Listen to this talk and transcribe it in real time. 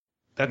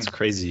That's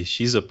crazy.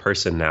 She's a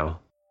person now.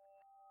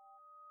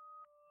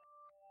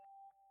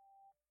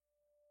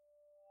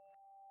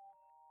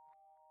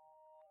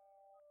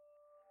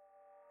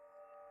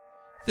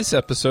 This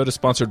episode is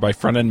sponsored by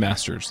Front End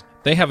Masters.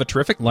 They have a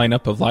terrific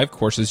lineup of live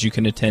courses you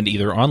can attend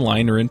either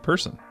online or in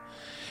person.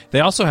 They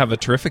also have a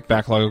terrific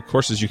backlog of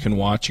courses you can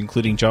watch,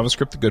 including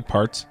JavaScript the Good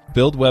Parts,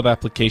 Build Web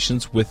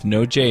Applications with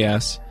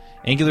Node.js,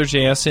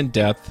 AngularJS in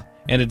Depth,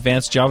 and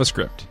Advanced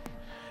JavaScript.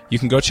 You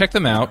can go check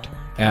them out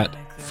at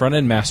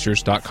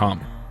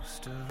frontendmasters.com.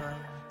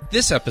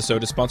 This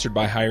episode is sponsored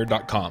by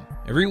Hired.com.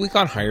 Every week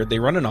on Hired, they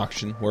run an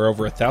auction where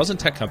over 1,000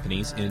 tech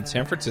companies in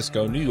San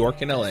Francisco, New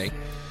York, and LA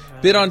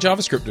bid on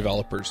JavaScript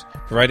developers,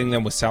 providing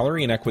them with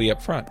salary and equity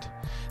up front.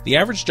 The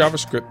average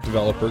JavaScript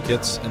developer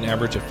gets an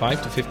average of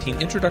 5 to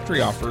 15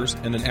 introductory offers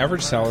and an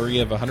average salary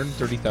of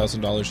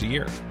 $130,000 a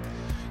year.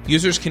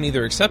 Users can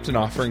either accept an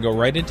offer and go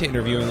right into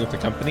interviewing with the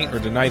company or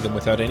deny them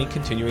without any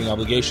continuing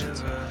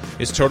obligations.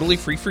 It's totally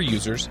free for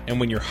users, and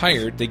when you're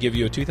hired, they give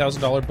you a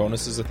 $2,000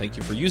 bonus as a thank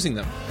you for using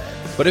them.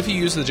 But if you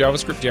use the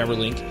JavaScript Jabber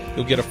link,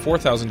 you'll get a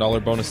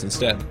 $4,000 bonus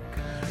instead.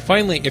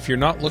 Finally, if you're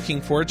not looking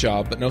for a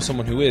job but know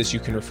someone who is, you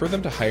can refer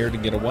them to Hired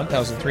and get a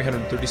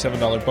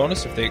 $1,337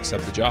 bonus if they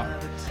accept the job.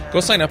 Go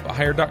sign up at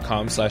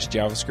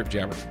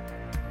hired.com/JavaScriptJabber.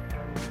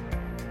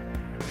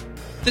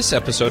 This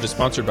episode is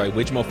sponsored by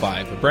Wijmo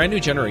 5, a brand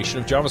new generation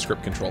of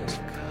JavaScript controls.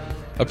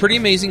 A pretty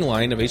amazing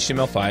line of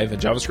HTML5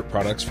 and JavaScript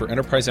products for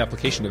enterprise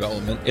application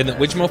development in that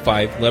Wijmo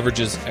 5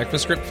 leverages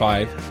ECMAScript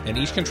 5, and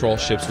each control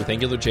ships with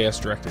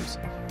AngularJS directives.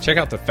 Check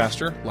out the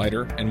faster,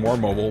 lighter, and more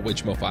mobile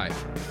Wijmo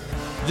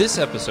 5. This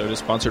episode is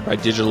sponsored by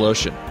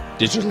DigitalOcean.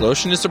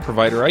 DigitalOcean is the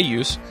provider I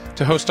use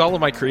to host all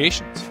of my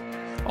creations.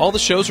 All the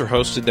shows are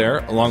hosted there,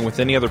 along with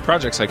any other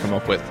projects I come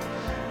up with.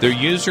 Their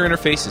user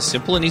interface is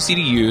simple and easy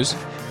to use,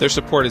 their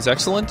support is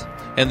excellent,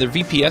 and their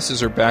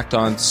VPSs are backed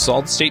on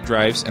solid-state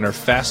drives and are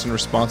fast and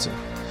responsive.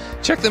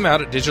 Check them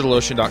out at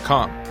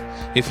DigitalOcean.com.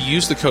 If you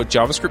use the code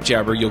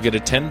JavaScriptJabber, you'll get a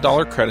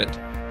 $10 credit.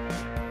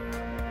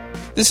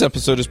 This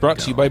episode is brought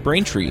to you by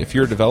Braintree. If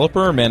you're a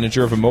developer or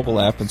manager of a mobile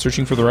app and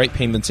searching for the right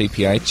payments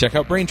API, check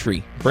out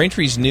Braintree.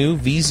 Braintree's new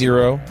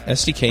V0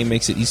 SDK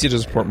makes it easy to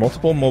support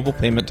multiple mobile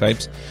payment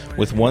types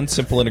with one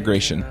simple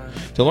integration.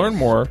 To learn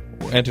more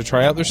and to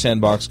try out their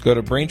sandbox, go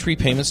to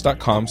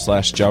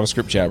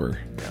braintreepayments.com/JavaScriptJabber.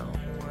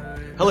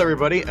 Hello,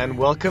 everybody, and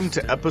welcome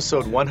to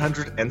episode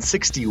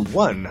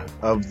 161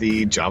 of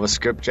the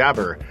JavaScript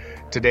Jabber.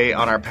 Today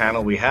on our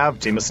panel, we have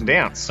Jameson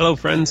Dance. Hello,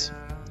 friends.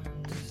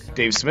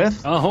 Dave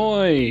Smith.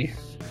 Ahoy.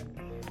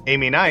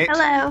 Amy Knight.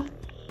 Hello.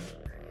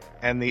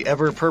 And the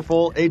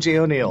ever-purple AJ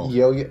O'Neill.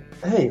 Yo.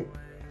 Hey,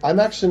 I'm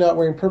actually not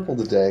wearing purple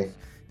today.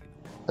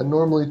 I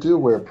normally do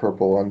wear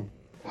purple on...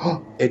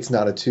 It's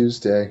not a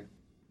Tuesday.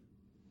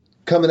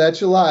 Coming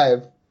at you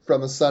live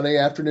from a sunny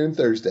afternoon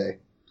Thursday.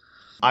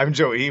 I'm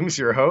Joe Eames,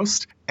 your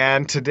host,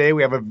 and today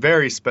we have a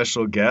very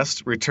special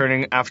guest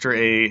returning after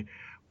a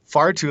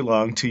far too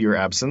long 2-year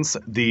absence,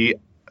 the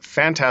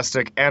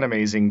fantastic and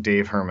amazing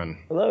Dave Herman.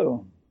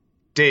 Hello.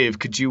 Dave,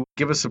 could you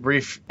give us a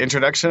brief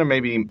introduction and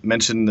maybe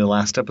mention the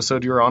last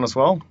episode you were on as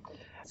well?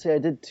 See, I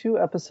did 2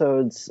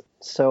 episodes.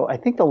 So I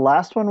think the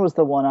last one was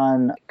the one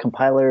on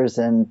compilers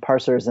and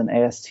parsers and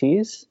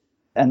ASTs.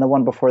 And the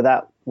one before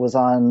that was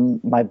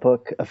on my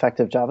book,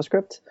 Effective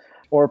JavaScript,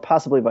 or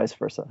possibly vice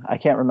versa. I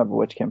can't remember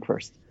which came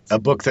first. A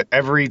book that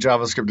every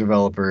JavaScript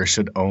developer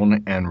should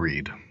own and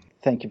read.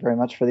 Thank you very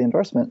much for the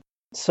endorsement.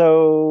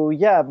 So,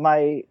 yeah,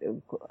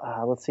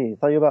 let's see,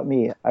 tell you about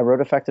me. I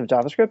wrote Effective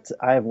JavaScript.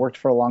 I've worked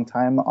for a long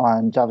time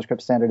on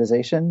JavaScript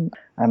standardization.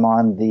 I'm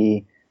on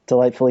the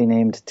delightfully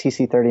named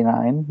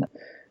TC39,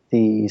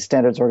 the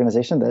standards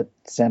organization that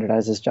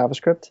standardizes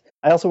JavaScript.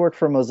 I also work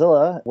for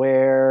Mozilla,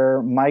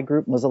 where my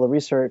group, Mozilla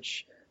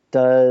Research,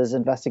 does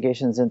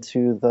investigations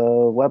into the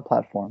web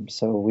platform.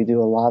 So we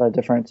do a lot of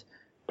different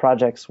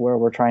projects where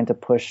we're trying to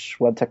push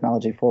web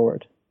technology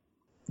forward.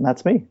 And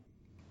that's me.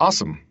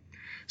 Awesome.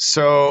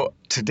 So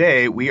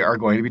today we are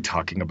going to be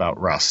talking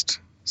about Rust.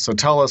 So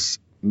tell us,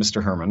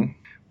 Mr. Herman,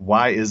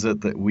 why is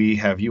it that we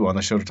have you on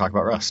the show to talk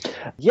about Rust?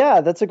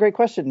 Yeah, that's a great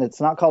question. It's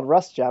not called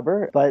Rust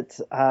Jabber, but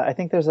I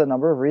think there's a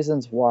number of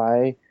reasons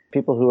why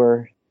people who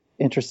are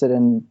interested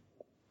in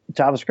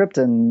JavaScript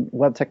and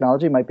web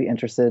technology might be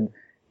interested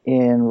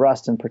in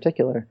Rust in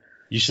particular.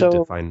 You should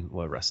define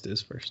what Rust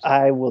is first.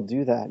 I will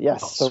do that,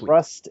 yes. Oh, so sweet.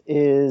 Rust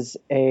is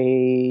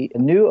a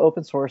new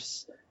open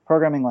source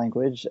programming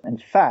language. In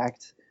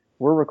fact,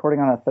 we're recording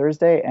on a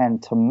Thursday,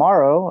 and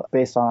tomorrow,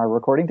 based on our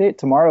recording date,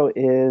 tomorrow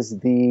is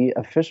the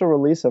official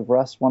release of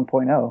Rust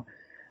 1.0.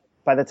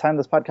 By the time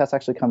this podcast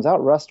actually comes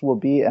out, Rust will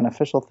be an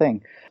official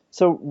thing.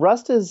 So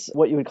Rust is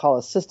what you would call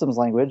a systems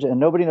language, and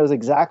nobody knows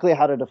exactly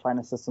how to define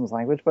a systems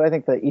language, but I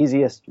think the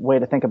easiest way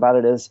to think about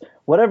it is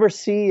whatever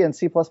C and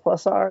C++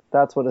 are,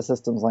 that's what a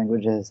systems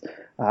language is.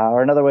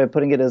 Or another way of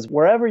putting it is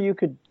wherever you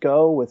could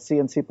go with C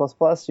and C++,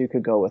 you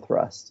could go with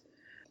Rust.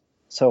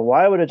 So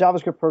why would a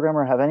JavaScript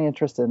programmer have any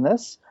interest in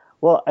this?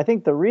 Well, I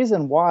think the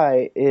reason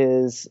why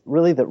is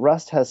really that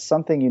Rust has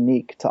something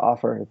unique to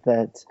offer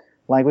that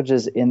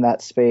languages in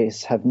that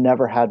space have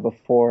never had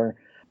before.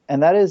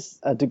 And that is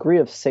a degree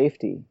of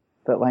safety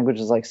that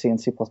languages like C and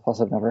C++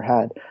 have never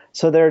had.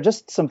 So there are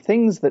just some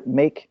things that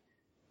make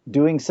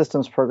doing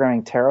systems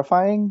programming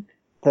terrifying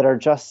that are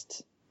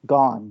just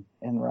gone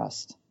in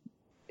Rust.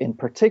 In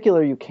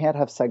particular, you can't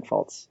have seg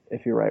faults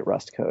if you write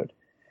Rust code.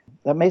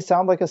 That may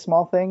sound like a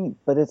small thing,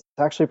 but it's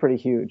actually pretty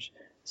huge.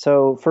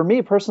 So for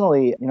me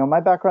personally,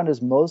 my background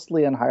is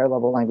mostly in higher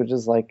level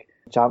languages like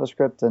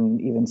JavaScript and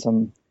even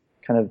some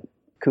kind of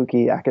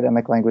kooky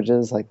academic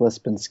languages like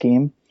Lisp and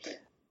Scheme.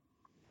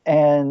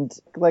 And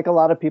like a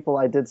lot of people,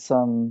 I did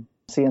some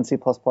C and C++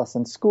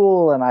 in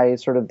school, and I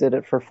sort of did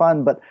it for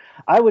fun, but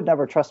I would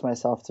never trust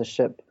myself to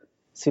ship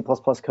C++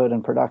 code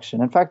in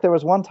production. In fact, there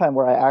was one time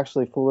where I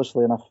actually,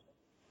 foolishly enough,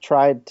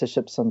 tried to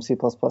ship some C++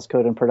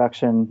 code in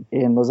production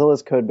in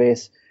Mozilla's code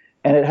base,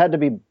 and it had to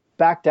be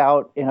backed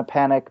out in a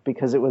panic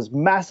because it was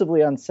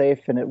massively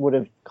unsafe, and it would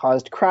have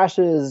caused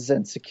crashes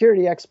and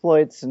security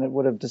exploits, and it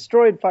would have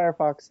destroyed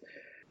Firefox.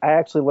 I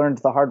actually learned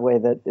the hard way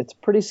that it's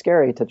pretty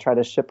scary to try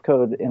to ship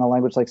code in a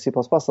language like C++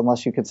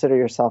 unless you consider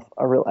yourself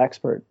a real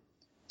expert.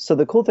 So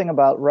the cool thing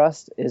about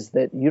Rust is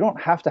that you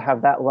don't have to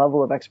have that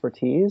level of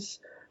expertise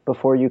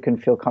before you can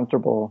feel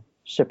comfortable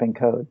shipping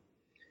code.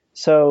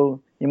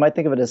 So you might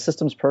think of it as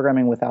systems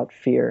programming without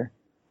fear.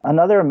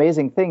 Another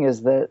amazing thing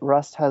is that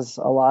Rust has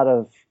a lot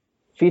of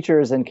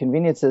features and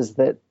conveniences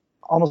that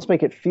almost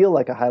make it feel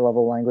like a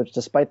high-level language,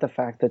 despite the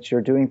fact that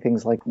you're doing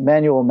things like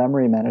manual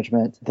memory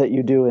management that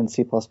you do in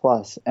C++.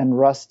 And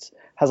Rust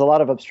has a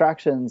lot of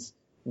abstractions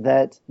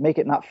that make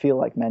it not feel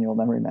like manual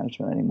memory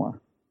management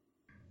anymore.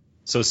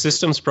 So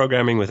systems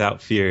programming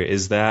without fear,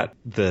 is that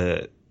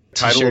the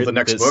title of the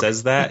next book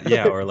says that?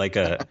 Yeah, or like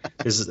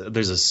there's a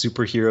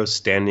superhero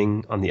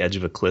standing on the edge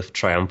of a cliff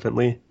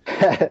triumphantly.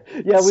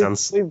 Yeah,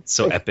 sounds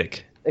so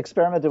epic.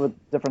 Experimented with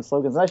different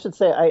slogans. And I should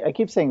say, I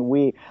keep saying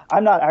we.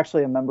 I'm not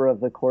actually a member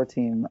of the core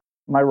team.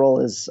 My role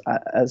is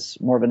as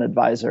more of an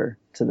advisor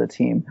to the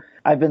team.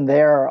 I've been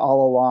there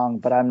all along,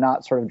 but I'm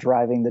not sort of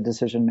driving the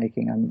decision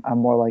making. I'm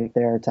more like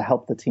there to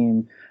help the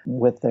team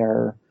with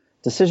their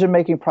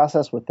decision-making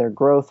process, with their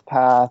growth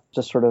path,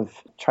 just sort of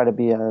try to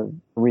be a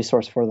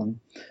resource for them.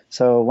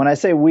 So when I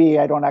say we,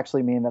 I don't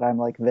actually mean that I'm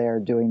like there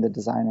doing the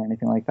design or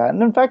anything like that.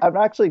 And in fact, I'm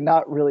actually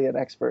not really an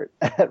expert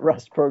at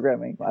Rust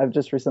programming. I've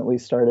just recently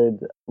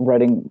started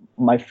writing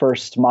my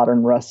first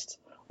modern Rust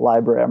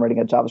library. I'm writing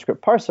a JavaScript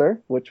parser,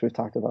 which we've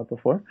talked about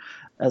before,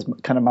 as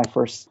kind of my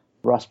first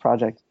Rust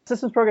project.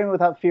 Systems programming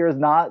without fear is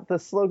not the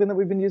slogan that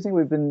we've been using.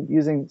 We've been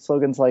using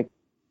slogans like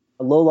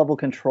low-level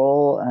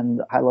control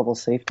and high-level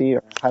safety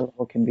or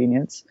high-level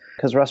convenience,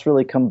 because Rust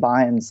really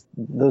combines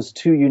those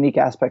two unique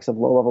aspects of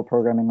low-level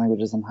programming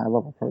languages and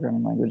high-level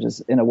programming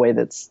languages in a way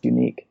that's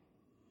unique.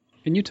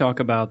 Can you talk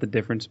about the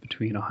difference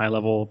between a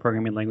high-level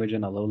programming language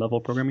and a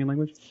low-level programming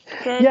language?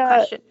 Good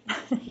question.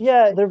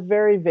 Yeah, they're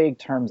very vague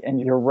terms, and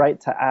you're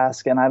right to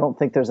ask, and I don't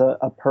think there's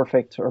a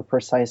perfect or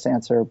precise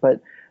answer,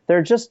 but there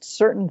are just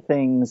certain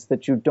things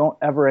that you don't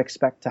ever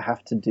expect to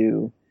have to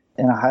do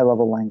in a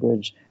high-level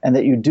language, and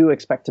that you do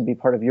expect to be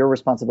part of your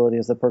responsibility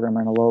as a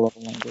programmer in a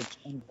low-level language.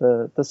 And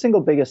the single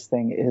biggest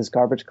thing is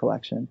garbage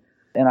collection.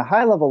 In a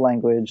high-level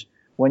language,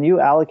 when you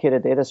allocate a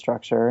data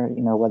structure,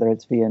 whether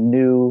it's via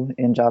new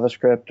in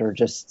JavaScript or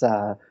just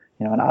an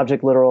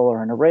object literal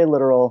or an array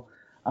literal,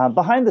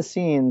 behind the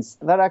scenes,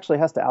 that actually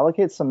has to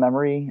allocate some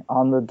memory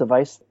on the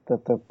device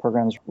that the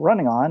program is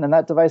running on, and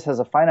that device has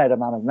a finite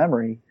amount of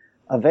memory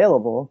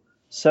available.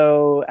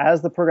 So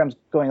as the program's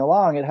going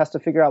along, it has to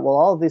figure out, well,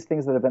 all of these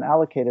things that have been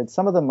allocated,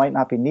 some of them might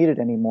not be needed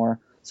anymore.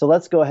 So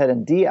let's go ahead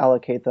and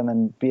deallocate them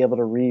and be able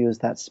to reuse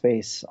that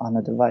space on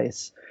the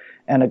device.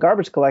 And a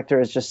garbage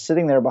collector is just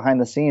sitting there behind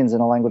the scenes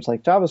in a language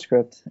like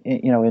JavaScript,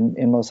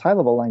 in most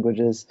high-level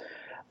languages,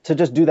 to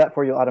just do that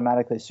for you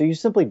automatically. So you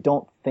simply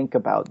don't think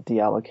about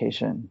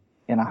deallocation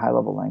in a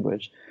high-level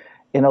language.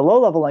 In a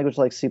low-level language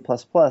like C++,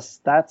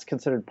 that's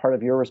considered part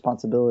of your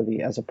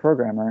responsibility as a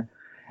programmer.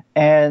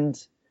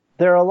 And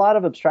there are a lot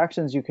of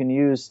abstractions you can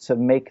use to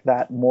make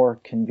that more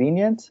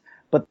convenient,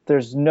 but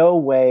there's no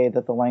way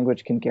that the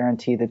language can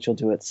guarantee that you'll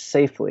do it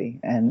safely.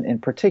 And in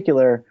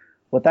particular,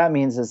 what that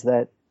means is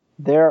that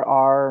there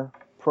are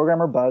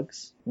programmer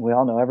bugs. We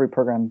all know every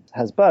program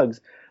has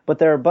bugs, but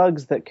there are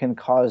bugs that can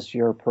cause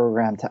your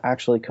program to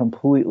actually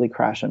completely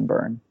crash and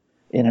burn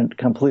in a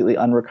completely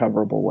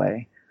unrecoverable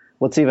way.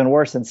 What's even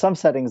worse, in some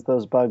settings,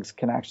 those bugs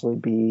can actually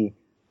be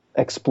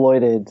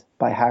exploited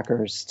by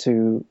hackers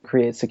to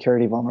create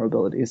security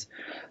vulnerabilities.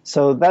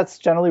 So that's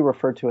generally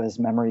referred to as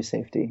memory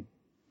safety.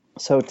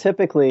 So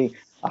typically,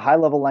 a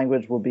high-level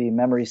language will be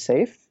memory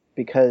safe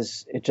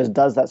because it just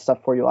does that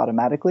stuff for you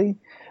automatically,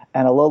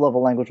 and a low-level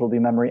language will be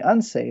memory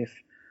unsafe.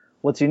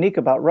 What's unique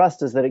about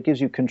Rust is that it gives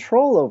you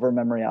control over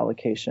memory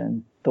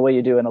allocation the way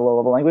you do in a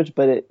low-level language,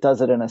 but it does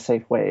it in a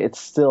safe way. It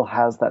still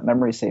has that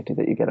memory safety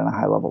that you get in a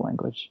high-level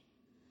language.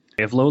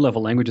 If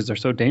low-level languages are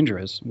so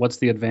dangerous, what's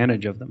the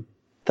advantage of them?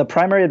 The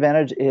primary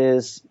advantage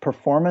is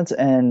performance,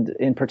 and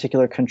in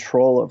particular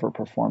control over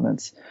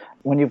performance.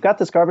 When you've got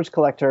this garbage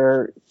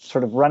collector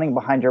sort of running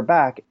behind your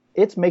back,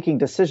 it's making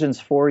decisions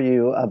for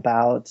you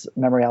about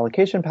memory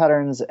allocation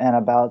patterns and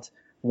about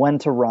when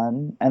to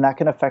run, and that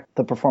can affect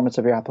the performance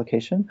of your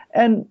application.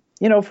 And,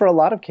 for a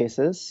lot of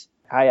cases,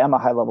 I am a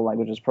high-level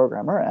languages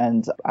programmer,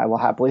 and I will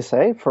happily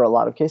say, for a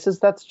lot of cases,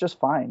 that's just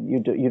fine.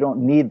 You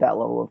don't need that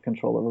level of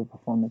control over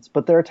performance.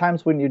 But there are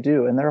times when you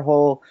do, and there are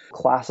whole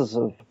classes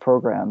of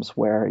programs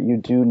where you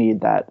do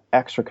need that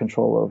extra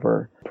control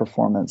over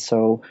performance.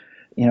 So,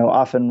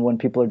 often when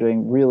people are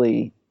doing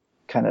really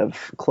kind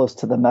of close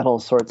to the metal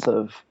sorts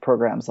of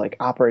programs like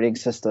operating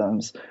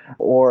systems,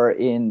 or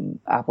in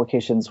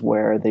applications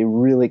where they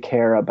really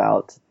care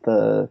about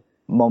the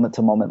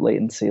moment-to-moment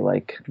latency,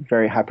 like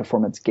very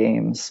high-performance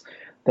games,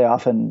 they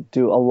often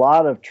do a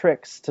lot of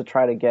tricks to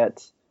try to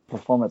get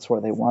performance where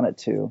they want it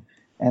to.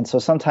 And so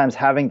sometimes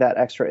having that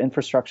extra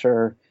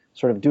infrastructure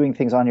sort of doing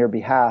things on your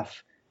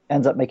behalf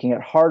ends up making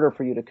it harder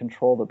for you to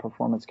control the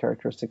performance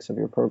characteristics of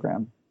your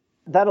program.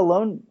 That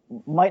alone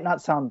might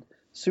not sound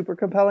super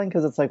compelling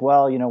because it's like,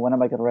 well, when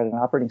am I going to write an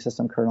operating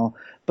system kernel?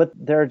 But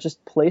there are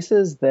just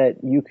places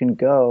that you can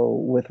go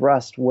with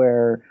Rust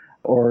or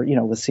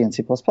with C and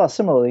C++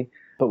 similarly,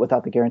 but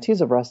without the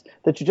guarantees of Rust,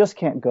 that you just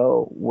can't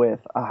go with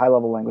a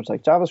high-level language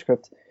like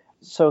JavaScript.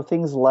 So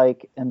things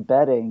like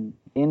embedding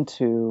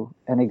into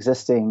an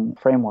existing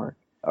framework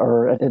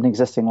or an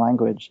existing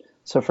language.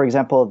 So for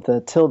example,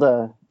 the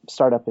Tilda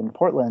startup in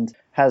Portland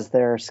has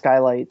their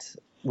Skylight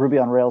Ruby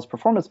on Rails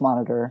performance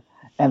monitor,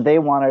 and they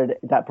wanted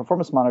that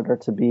performance monitor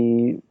to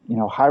be,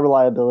 high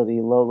reliability,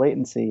 low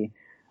latency,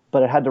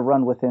 but it had to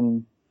run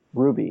within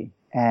Ruby,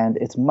 and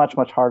it's much,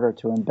 much harder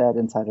to embed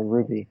inside of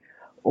Ruby.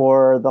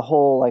 Or the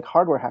whole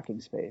hardware hacking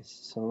space.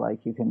 So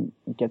you can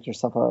get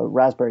yourself a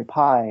Raspberry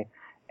Pi,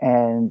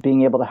 and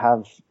being able to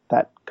have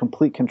that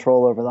complete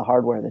control over the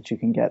hardware that you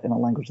can get in a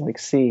language like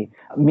C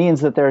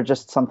means that there are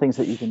just some things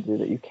that you can do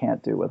that you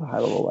can't do with a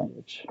high-level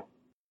language.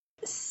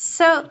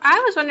 So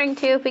I was wondering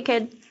too if we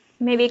could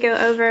maybe go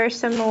over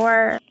some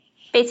more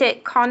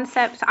basic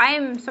concepts. I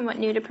am somewhat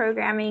new to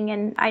programming,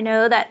 and I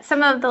know that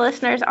some of the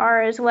listeners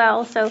are as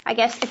well. So I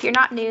guess if you're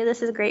not new,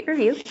 this is a great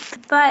review.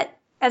 But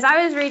as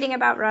I was reading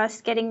about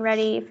Rust, getting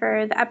ready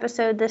for the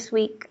episode this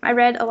week, I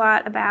read a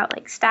lot about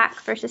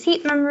stack versus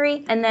heap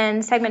memory and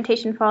then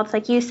segmentation faults,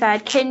 like you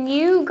said. Can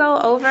you go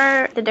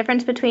over the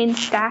difference between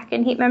stack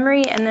and heap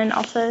memory, and then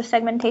also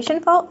segmentation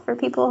fault for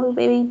people who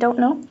maybe don't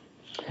know?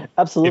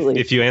 Absolutely.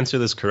 If you answer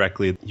this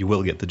correctly, you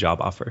will get the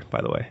job offer,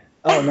 by the way.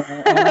 Oh,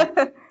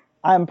 no.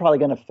 I'm probably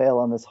going to fail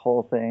on this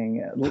whole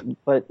thing.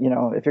 But,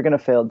 if you're going to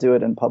fail, do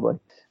it in public.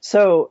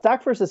 So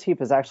stack versus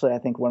heap is actually, I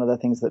think, one of the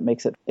things that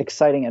makes it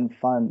exciting and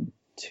fun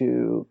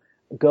to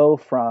go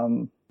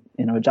from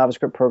a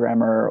JavaScript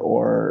programmer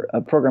or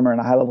a programmer in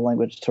a high-level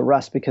language to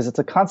Rust, because it's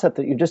a concept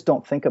that you just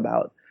don't think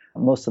about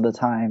most of the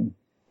time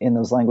in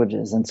those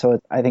languages. And so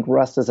I think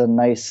Rust is a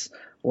nice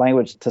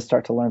language to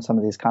start to learn some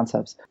of these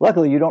concepts.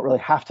 Luckily, you don't really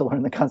have to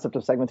learn the concept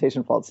of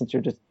segmentation faults since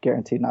you're just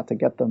guaranteed not to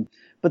get them.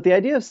 But the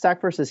idea of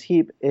stack versus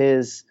heap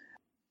is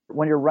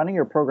when you're running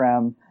your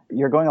program,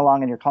 you're going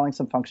along and you're calling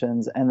some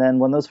functions, and then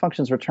when those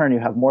functions return, you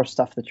have more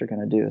stuff that you're going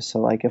to do.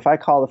 So if I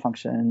call the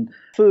function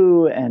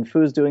foo, and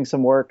foo's doing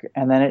some work,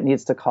 and then it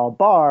needs to call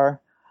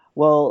bar,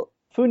 well,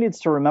 foo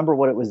needs to remember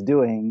what it was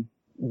doing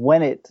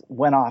when it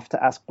went off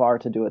to ask bar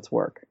to do its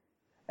work.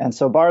 And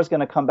so bar is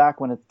going to come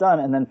back when it's done,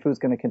 and then foo's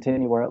going to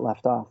continue where it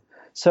left off.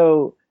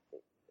 So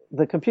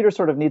the computer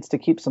sort of needs to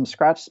keep some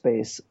scratch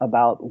space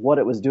about what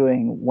it was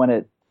doing when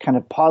it kind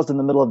of paused in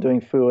the middle of doing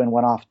foo and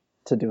went off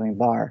to doing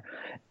bar.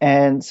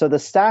 And so the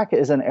stack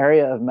is an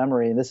area of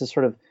memory. This is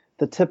sort of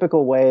the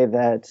typical way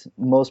that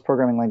most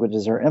programming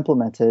languages are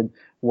implemented,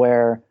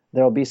 where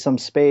there will be some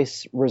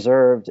space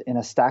reserved in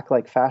a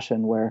stack-like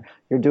fashion where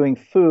you're doing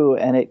foo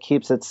and it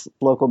keeps its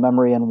local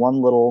memory in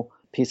one little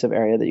piece of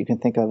area that you can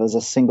think of as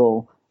a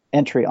single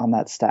entry on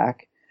that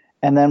stack.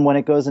 And then when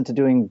it goes into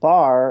doing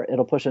bar,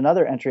 it'll push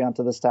another entry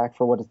onto the stack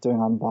for what it's doing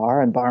on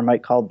bar, and bar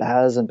might call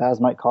Baz, and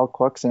Baz might call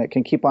Quooks, and it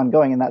can keep on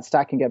going, and that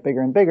stack can get bigger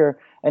and bigger,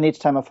 and each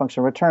time a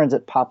function returns,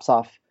 it pops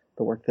off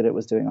the work that it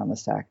was doing on the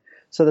stack.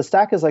 So the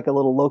stack is like a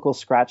little local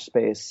scratch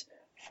space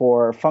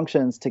for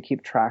functions to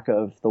keep track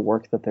of the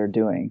work that they're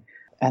doing,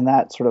 and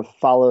that sort of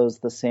follows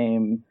the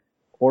same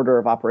order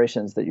of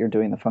operations that you're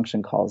doing the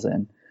function calls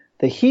in.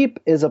 The heap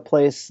is a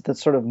place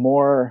that's sort of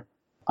more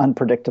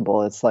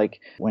unpredictable. It's like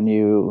when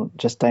you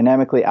just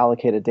dynamically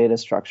allocate a data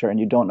structure and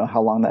you don't know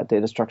how long that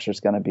data structure is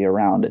going to be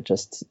around. It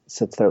just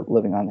sits there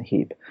living on the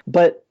heap.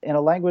 But in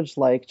a language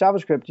like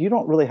JavaScript, you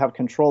don't really have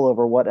control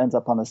over what ends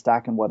up on the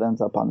stack and what ends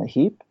up on the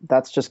heap.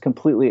 That's just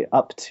completely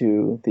up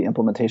to the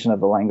implementation of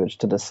the language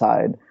to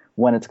decide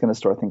when it's going to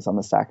store things on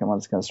the stack and when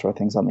it's going to store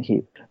things on the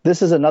heap.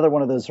 This is another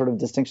one of those sort of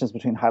distinctions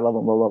between high-level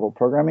and low-level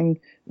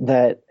programming,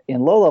 that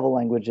in low-level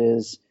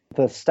languages,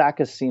 the stack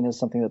is seen as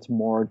something that's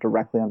more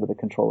directly under the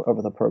control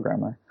over the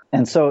programmer.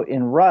 And so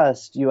in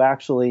Rust, you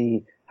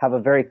actually have a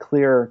very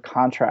clear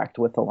contract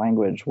with the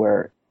language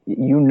where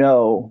you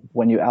know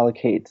when you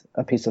allocate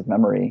a piece of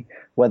memory,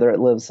 whether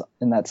it lives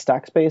in that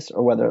stack space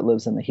or whether it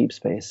lives in the heap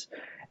space.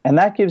 And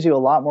that gives you a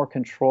lot more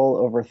control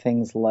over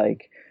things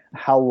like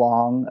how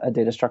long a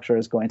data structure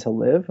is going to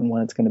live and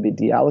when it's going to be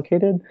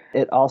deallocated.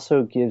 It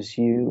also gives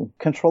you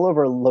control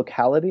over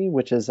locality,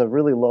 which is a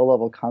really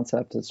low-level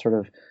concept. It sort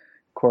of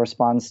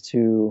corresponds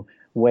to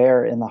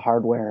where in the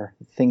hardware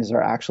things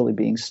are actually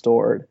being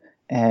stored.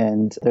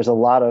 And there's a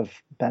lot of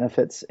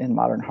benefits in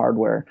modern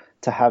hardware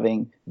to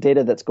having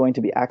data that's going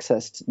to be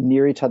accessed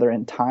near each other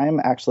in time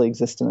actually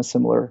exist in a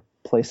similar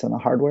place in the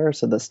hardware.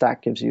 So the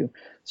stack gives you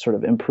sort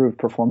of improved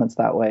performance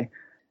that way.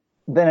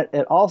 Then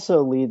it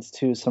also leads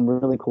to some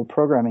really cool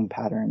programming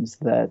patterns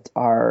that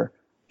are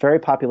very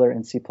popular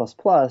in C++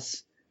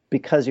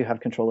 because you have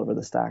control over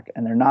the stack,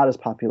 and they're not as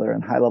popular in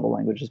high-level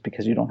languages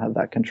because you don't have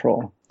that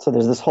control. So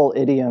there's this whole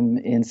idiom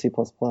in C++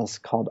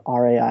 called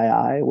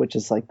RAII, which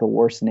is like the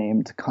worst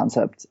named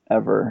concept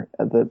ever.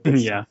 The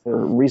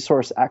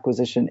resource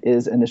acquisition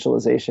is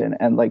initialization,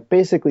 and like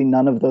basically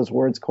none of those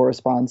words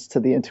corresponds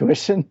to the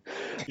intuition.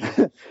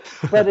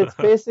 But it's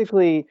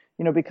basically,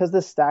 because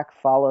this stack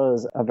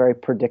follows a very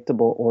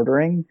predictable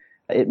ordering,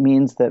 it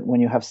means that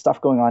when you have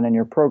stuff going on in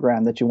your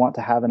program that you want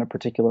to have in a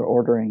particular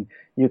ordering,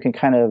 you can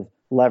kind of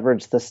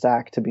leverage the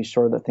stack to be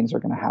sure that things are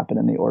going to happen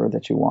in the order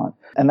that you want.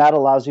 And that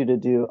allows you to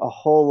do a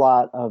whole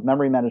lot of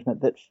memory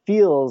management that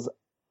feels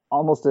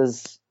almost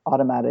as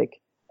automatic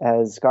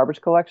as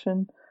garbage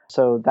collection.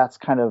 So that's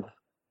kind of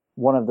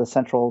one of the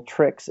central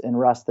tricks in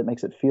Rust that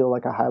makes it feel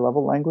like a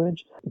high-level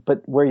language,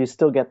 but where you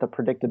still get the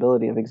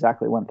predictability of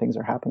exactly when things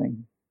are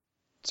happening.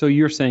 So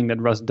you're saying that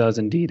Rust does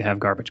indeed have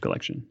garbage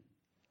collection?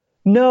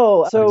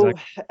 No. So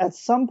at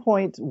some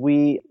point,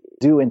 we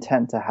do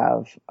intend to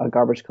have a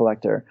garbage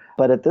collector.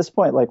 But at this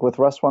point, like with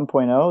Rust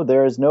 1.0,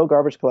 there is no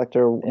garbage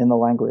collector in the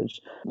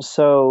language.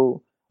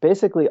 So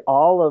basically,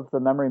 all of the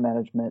memory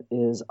management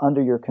is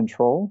under your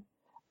control.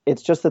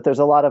 It's just that there's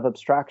a lot of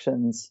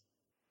abstractions,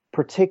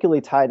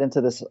 particularly tied into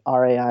this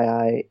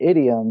RAII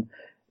idiom,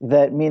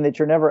 that mean that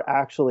you're never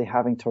actually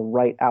having to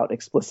write out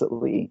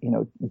explicitly,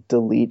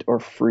 delete or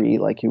free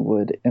like you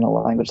would in a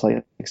language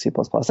like C++.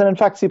 And in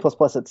fact, C++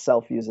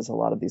 itself uses a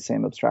lot of these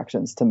same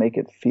abstractions to make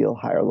it feel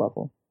higher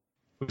level.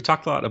 We've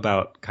talked a lot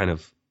about kind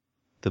of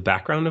the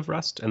background of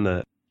Rust and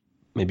the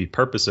maybe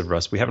purpose of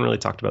Rust. We haven't really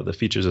talked about the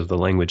features of the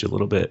language a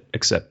little bit,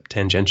 except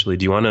tangentially.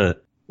 Do you want to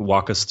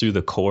walk us through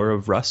the core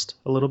of Rust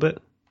a little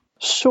bit?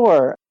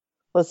 Sure.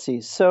 Let's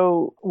see.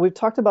 So we've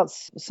talked about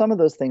some of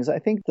those things. I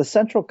think the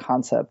central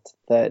concept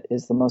that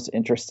is the most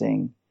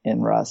interesting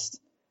in Rust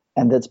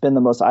and that's been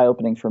the most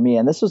eye-opening for me,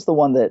 and this was the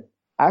one that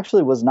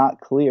actually was not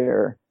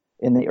clear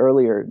in the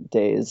earlier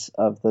days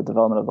of the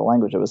development of the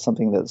language. It was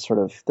something that sort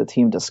of the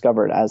team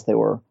discovered as they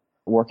were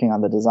working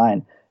on the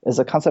design, is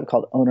a concept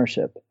called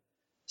ownership.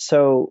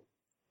 So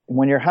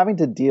when you're having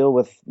to deal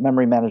with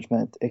memory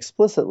management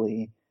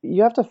explicitly,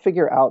 you have to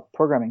figure out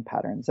programming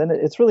patterns. And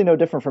it's really no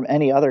different from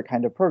any other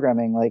kind of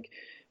programming. Like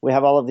we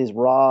have all of these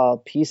raw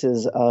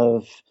pieces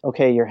of,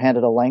 okay, you're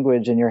handed a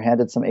language and you're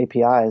handed some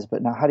APIs,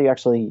 but now how do you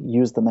actually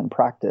use them in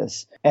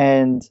practice?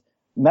 And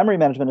memory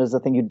management is the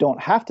thing you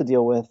don't have to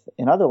deal with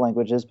in other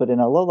languages, but in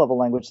a low-level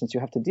language, since you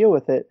have to deal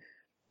with it,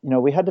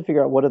 we had to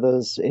figure out what do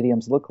those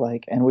idioms look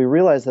like. And we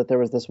realized that there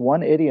was this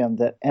one idiom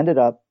that ended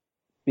up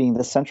being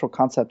the central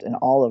concept in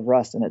all of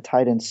Rust, and it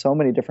tied in so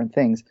many different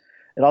things.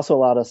 It also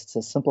allowed us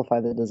to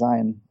simplify the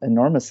design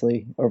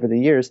enormously over the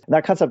years. And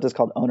that concept is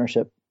called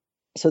ownership.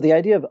 So the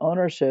idea of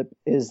ownership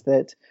is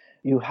that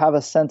you have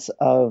a sense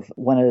of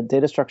when a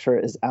data structure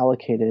is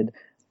allocated,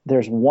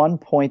 there's one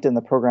point in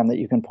the program that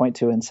you can point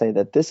to and say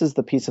that this is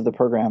the piece of the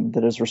program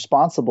that is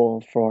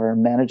responsible for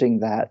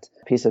managing that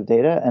piece of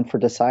data and for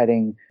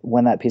deciding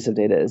when that piece of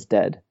data is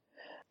dead.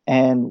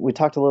 And we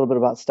talked a little bit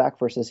about stack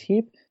versus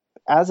heap.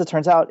 As it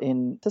turns out,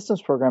 in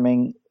systems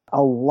programming,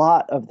 a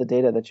lot of the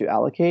data that you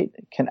allocate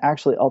can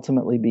actually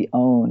ultimately be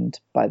owned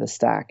by the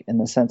stack in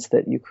the sense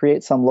that you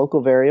create some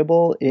local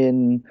variable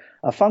in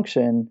a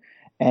function,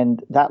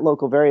 and that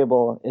local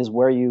variable is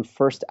where you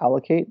first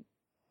allocate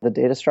the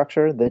data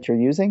structure that you're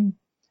using.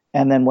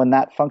 And then when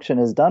that function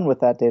is done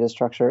with that data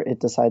structure, it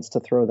decides to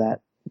throw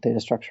that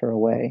data structure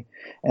away.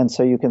 And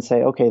so you can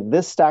say, okay,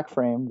 this stack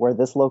frame where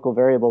this local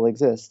variable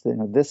exists,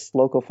 this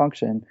local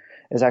function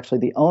is actually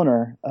the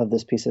owner of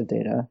this piece of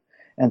data.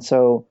 And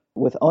so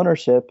with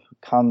ownership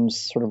comes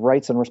sort of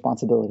rights and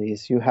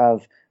responsibilities. You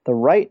have the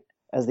right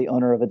as the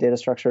owner of a data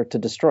structure to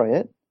destroy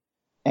it,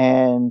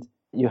 and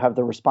you have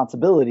the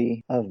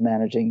responsibility of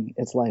managing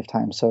its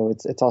lifetime. So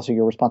it's also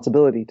your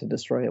responsibility to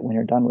destroy it when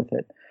you're done with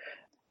it.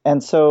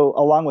 And so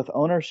along with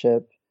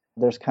ownership,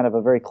 there's kind of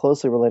a very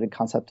closely related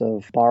concept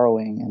of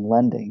borrowing and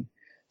lending.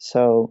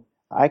 So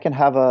I can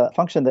have a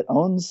function that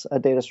owns a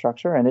data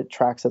structure and it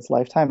tracks its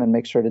lifetime and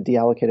makes sure to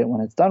deallocate it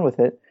when it's done with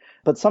it.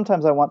 But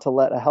sometimes I want to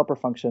let a helper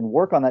function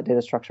work on that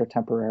data structure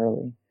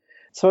temporarily.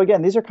 So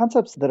again, these are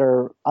concepts that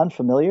are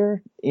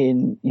unfamiliar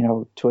to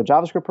a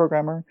JavaScript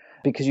programmer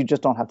because you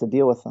just don't have to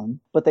deal with them.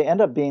 But they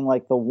end up being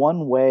like the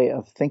one way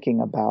of thinking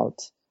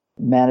about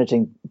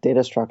managing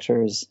data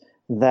structures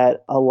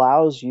that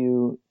allows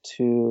you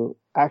to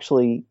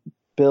actually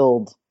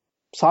build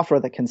software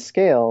that can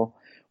scale,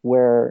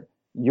 where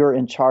you're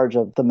in charge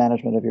of the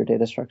management of your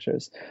data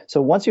structures.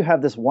 So once you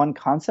have this one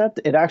concept,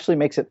 it actually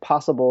makes it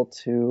possible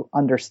to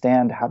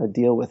understand how to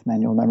deal with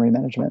manual memory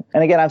management.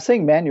 And again, I'm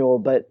saying manual,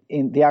 but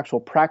in the actual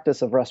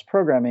practice of Rust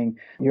programming,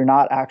 you're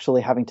not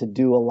actually having to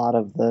do a lot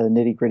of the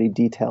nitty-gritty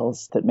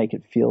details that make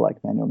it feel like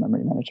manual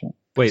memory management.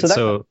 Wait,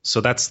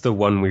 so that's the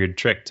one weird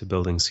trick to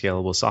building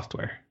scalable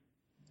software.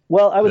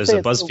 Well, I would There's say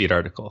a BuzzFeed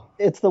article.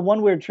 It's the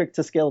one weird trick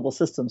to scalable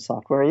systems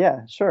software.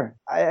 Yeah, sure.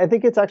 I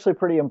think it's actually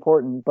pretty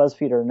important,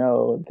 BuzzFeed or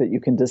no, that you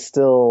can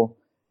distill,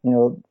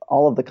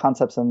 all of the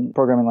concepts in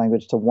programming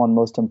language to one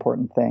most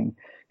important thing,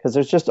 because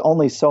there's just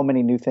only so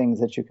many new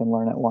things that you can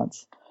learn at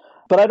once.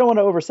 But I don't want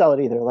to oversell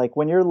it either. Like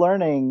when you're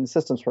learning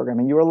systems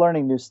programming, you are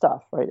learning new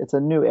stuff, right? It's a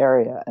new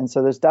area. And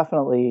so there's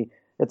definitely,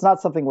 it's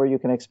not something where you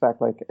can expect,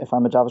 like if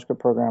I'm a JavaScript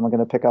programmer, I'm going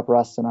to pick up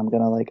Rust and I'm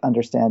going to like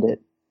understand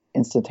it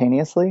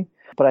instantaneously.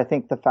 But I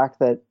think the fact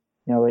that,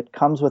 it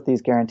comes with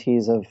these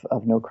guarantees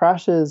of no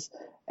crashes,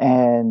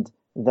 and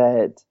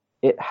that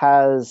it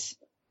has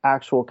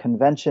actual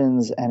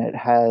conventions and it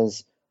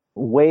has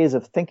ways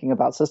of thinking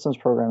about systems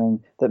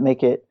programming that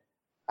make it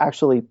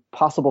actually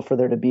possible for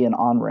there to be an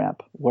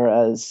on-ramp.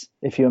 Whereas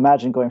if you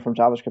imagine going from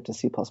JavaScript to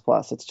C++,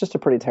 it's just a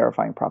pretty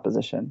terrifying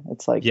proposition.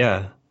 It's like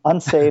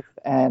unsafe,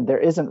 and there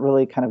isn't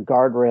really kind of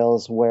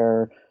guardrails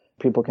where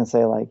people can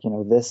say like,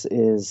 this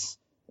is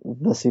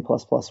the C++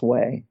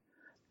 way.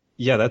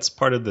 Yeah, that's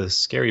part of the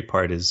scary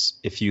part is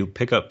if you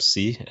pick up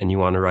C and you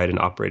want to write an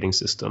operating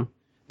system,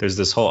 there's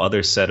this whole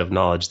other set of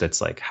knowledge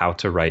that's like how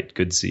to write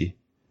good C.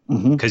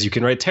 Because you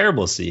can write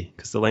terrible C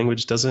because the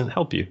language doesn't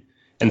help you.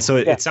 And so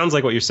it sounds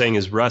like what you're saying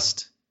is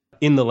Rust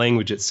in the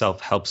language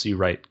itself helps you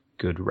write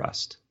good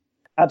Rust.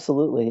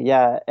 Absolutely,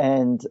 yeah.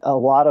 And a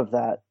lot of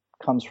that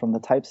comes from the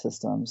type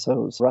system.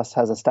 So Rust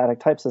has a static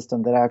type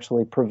system that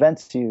actually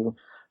prevents you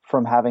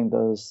from having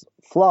those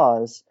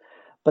flaws.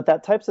 But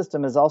that type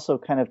system is also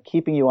kind of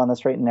keeping you on the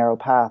straight and narrow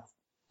path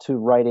to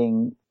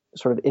writing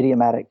sort of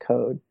idiomatic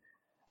code.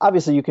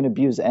 Obviously, you can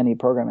abuse any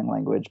programming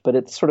language, but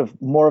it's sort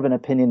of more of an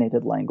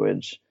opinionated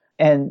language.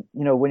 And,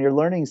 when you're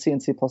learning C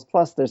and C++,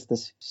 there's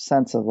this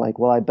sense of like,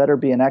 well, I better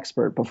be an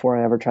expert before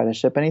I ever try to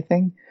ship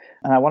anything.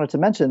 And I wanted to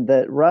mention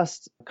that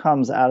Rust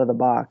comes out of the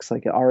box,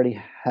 like it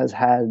already has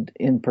had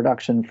in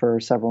production for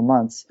several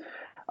months,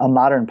 a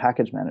modern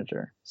package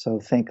manager.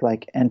 So think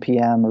like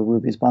NPM or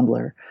Ruby's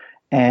bundler.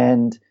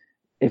 And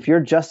if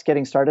you're just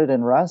getting started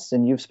in Rust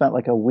and you've spent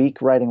like a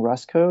week writing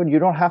Rust code, you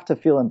don't have to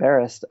feel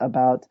embarrassed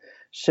about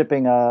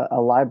shipping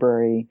a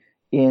library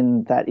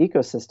in that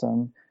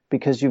ecosystem,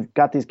 because you've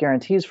got these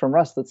guarantees from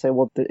Rust that say,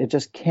 well, it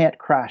just can't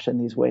crash in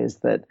these ways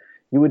that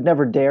you would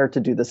never dare to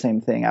do the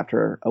same thing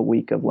after a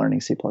week of learning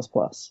C++.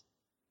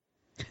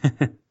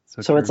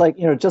 So it's like,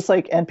 just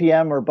like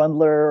NPM or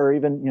bundler or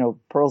even,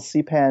 Perl's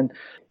CPAN,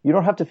 you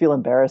don't have to feel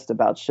embarrassed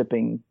about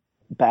shipping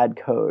bad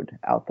code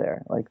out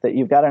there. Like that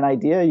you've got an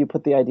idea, you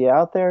put the idea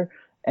out there,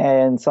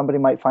 and somebody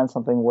might find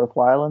something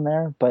worthwhile in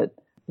there. But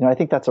I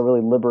think that's a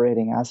really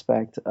liberating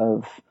aspect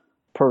of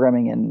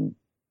programming in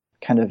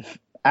kind of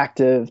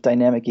active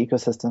dynamic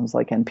ecosystems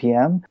like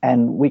NPM.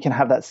 And we can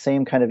have that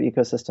same kind of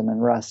ecosystem in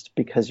Rust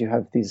because you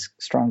have these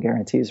strong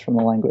guarantees from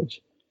the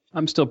language.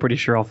 I'm still pretty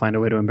sure I'll find a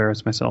way to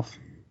embarrass myself.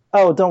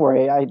 Oh, don't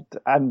worry.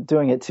 I'm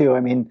doing it too. I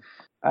mean,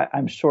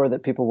 I'm sure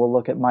that people will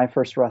look at my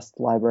first Rust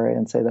library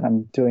and say that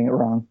I'm doing it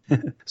wrong.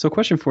 So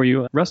question for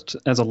you, Rust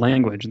as a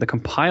language, the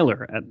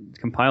compiler at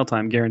compile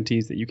time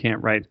guarantees that you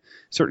can't write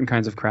certain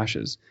kinds of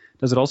crashes.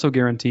 Does it also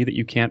guarantee that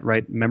you can't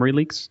write memory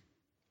leaks?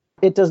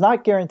 It does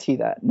not guarantee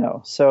that,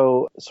 no.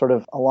 So sort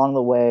of along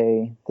the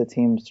way, the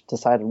teams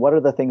decided what are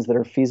the things that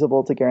are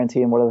feasible to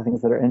guarantee and what are the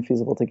things that are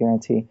infeasible to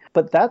guarantee.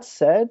 But that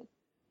said,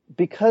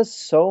 because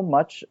so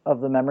much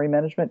of the memory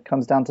management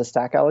comes down to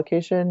stack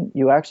allocation,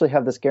 you actually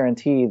have this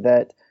guarantee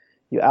that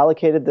you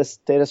allocated this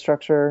data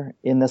structure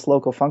in this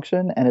local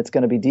function, and it's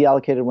going to be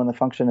deallocated when the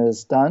function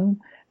is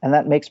done. And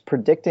that makes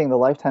predicting the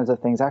lifetimes of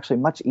things actually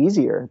much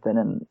easier than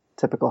in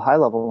typical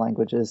high-level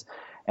languages.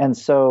 And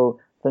so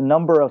the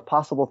number of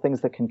possible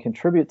things that can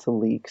contribute to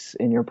leaks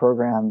in your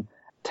program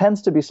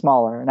tends to be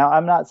smaller. Now,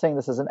 I'm not saying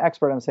this as an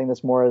expert. I'm saying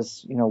this more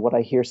as, what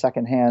I hear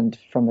secondhand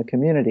from the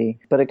community.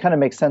 But it kind of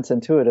makes sense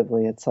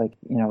intuitively. It's like,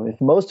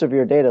 if most of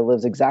your data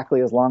lives exactly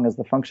as long as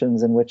the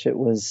functions in which it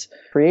was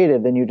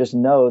created, then you just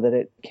know that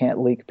it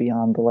can't leak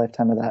beyond the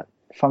lifetime of that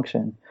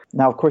function.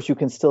 Now, of course, you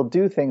can still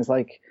do things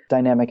like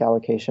dynamic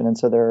allocation. And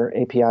so there are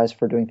APIs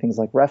for doing things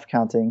like ref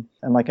counting.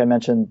 And like I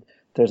mentioned,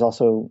 there's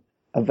also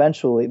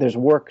eventually, there's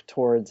work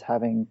towards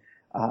having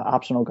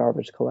optional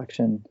garbage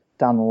collection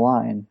down the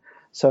line.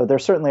 So there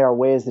certainly are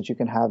ways that you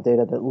can have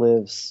data that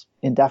lives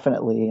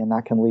indefinitely, and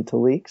that can lead to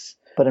leaks.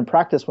 But in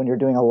practice, when you're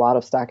doing a lot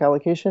of stack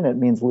allocation, it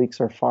means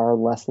leaks are far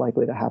less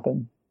likely to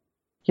happen.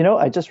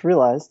 I just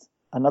realized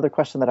another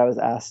question that I was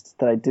asked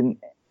that I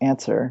didn't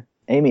answer.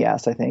 Amy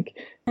asked, I think,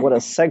 what a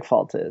seg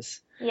fault is.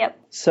 Yep.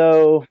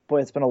 So,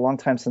 boy, it's been a long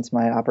time since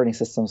my operating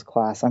systems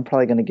class. I'm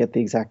probably going to get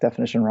the exact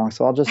definition wrong.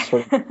 So I'll just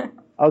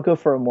I'll go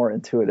for a more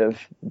intuitive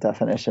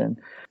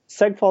definition.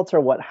 Seg faults are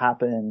what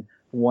happen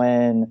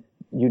when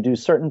you do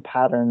certain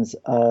patterns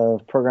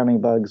of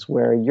programming bugs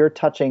where you're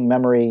touching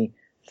memory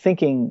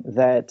thinking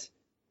that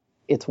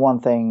it's one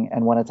thing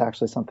and when it's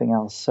actually something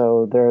else.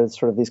 So there's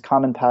sort of these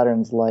common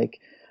patterns, like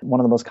one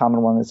of the most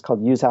common ones is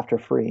called use after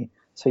free.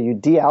 So you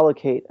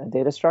deallocate a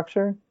data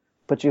structure,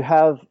 but you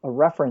have a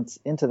reference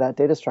into that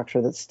data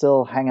structure that's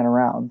still hanging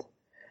around.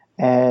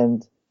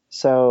 And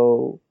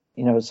so,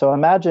 so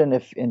imagine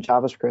if in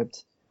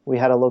JavaScript we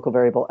had a local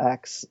variable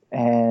x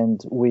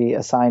and we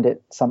assigned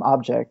it some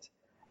object.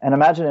 And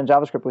imagine in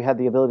JavaScript we had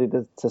the ability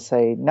to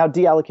say, now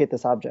deallocate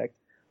this object,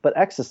 but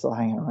x is still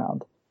hanging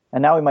around.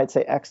 And now we might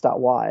say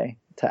x.y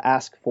to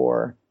ask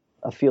for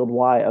a field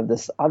y of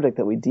this object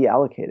that we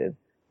deallocated.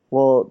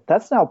 Well,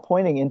 that's now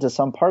pointing into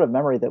some part of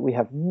memory that we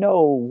have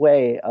no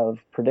way of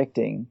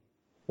predicting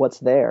what's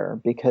there,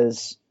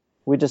 because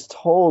we just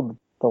told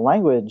the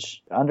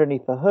language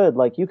underneath the hood,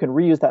 like, you can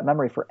reuse that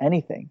memory for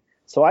anything.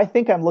 So I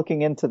think I'm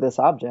looking into this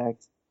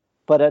object,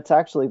 but it's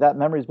actually that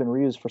memory's been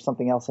reused for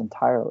something else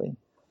entirely.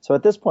 So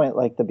at this point,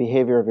 like, the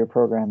behavior of your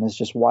program is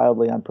just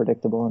wildly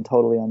unpredictable and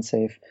totally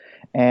unsafe.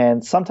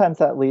 And sometimes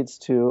that leads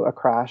to a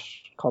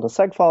crash called a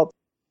seg fault.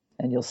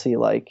 And you'll see,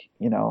 like,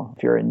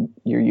 if you're in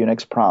your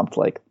Unix prompt,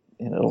 like,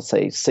 it'll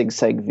say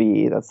sig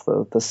v. That's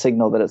the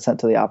signal that it sent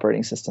to the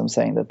operating system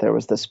saying that there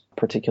was this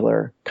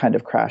particular kind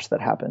of crash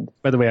that happened.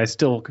 By the way, I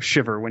still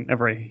shiver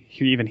whenever I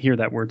even hear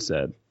that word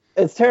said.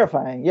 It's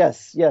terrifying.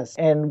 Yes.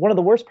 And one of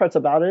the worst parts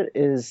about it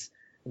is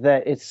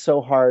that it's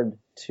so hard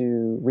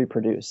to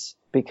reproduce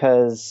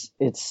because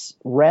it's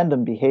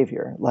random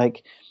behavior.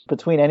 Like,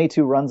 between any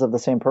two runs of the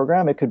same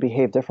program, it could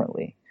behave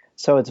differently.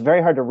 So it's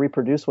very hard to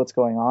reproduce what's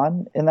going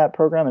on in that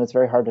program, and it's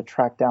very hard to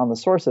track down the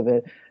source of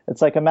it. It's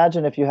like,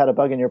 imagine if you had a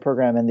bug in your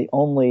program and the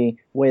only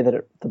way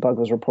that the bug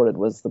was reported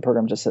was the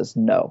program just says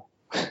no.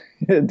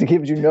 It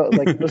gives you no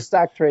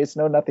stack trace,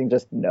 no nothing,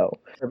 just no.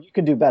 You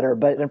can do better,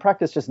 but in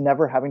practice, just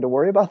never having to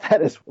worry about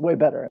that is way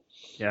better.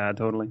 Yeah,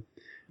 totally.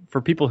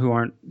 For people who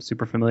aren't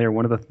super familiar,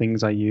 one of the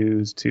things I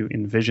use to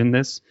envision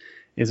this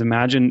is,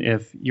 imagine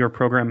if your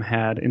program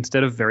had,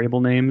 instead of variable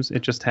names,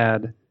 it just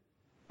had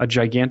a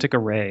gigantic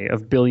array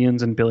of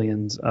billions and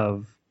billions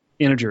of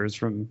integers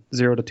from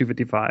 0 to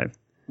 255.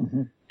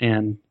 Mm-hmm.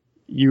 And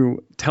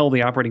you tell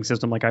the operating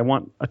system, like, I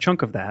want a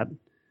chunk of that.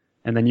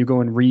 And then you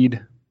go and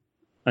read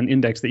an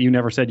index that you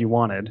never said you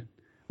wanted,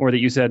 or that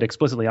you said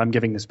explicitly, I'm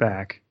giving this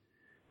back.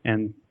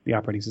 And the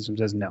operating system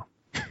says no.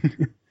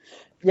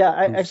 Yeah,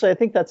 I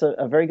think that's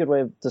a very good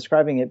way of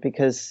describing it,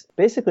 because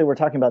basically we're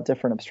talking about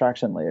different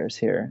abstraction layers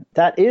here.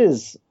 That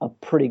is a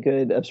pretty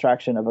good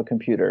abstraction of a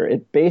computer.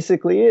 It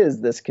basically is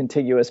this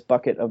contiguous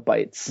bucket of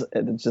bytes.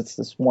 It's just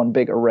this one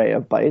big array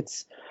of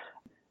bytes.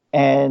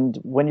 And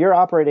when you're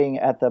operating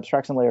at the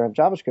abstraction layer of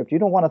JavaScript, you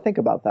don't want to think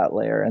about that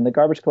layer. And the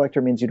garbage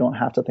collector means you don't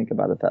have to think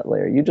about it that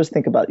layer. You just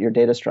think about your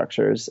data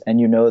structures, and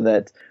you know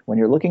that when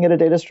you're looking at a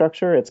data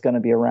structure, it's going to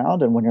be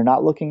around. And when you're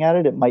not looking at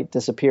it, it might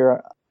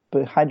disappear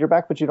behind your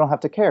back, but you don't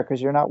have to care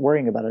because you're not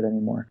worrying about it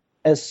anymore.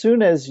 As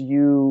soon as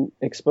you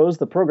expose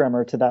the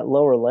programmer to that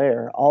lower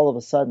layer, all of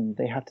a sudden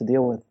they have to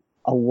deal with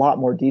a lot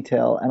more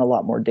detail and a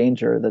lot more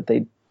danger that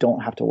they don't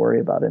have to worry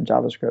about in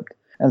JavaScript.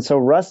 And so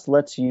Rust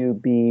lets you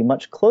be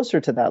much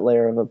closer to that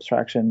layer of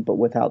abstraction, but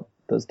without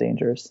those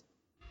dangers.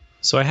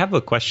 So I have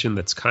a question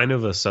that's kind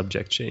of a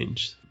subject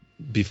change.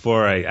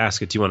 Before I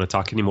ask it, do you want to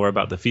talk any more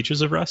about the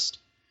features of Rust?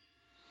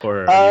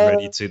 Or are you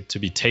ready to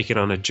be taken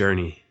on a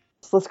journey?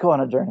 Let's go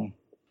on a journey.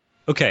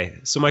 Okay,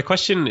 so my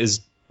question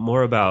is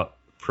more about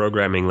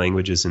programming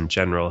languages in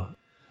general.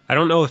 I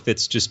don't know if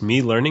it's just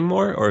me learning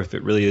more or if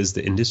it really is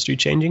the industry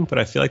changing, but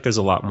I feel like there's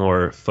a lot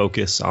more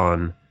focus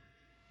on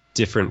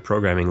different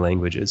programming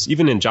languages.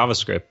 Even in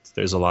JavaScript,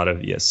 there's a lot of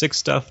ES6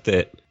 stuff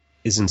that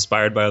is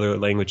inspired by other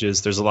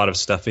languages. There's a lot of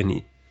stuff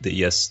in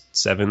the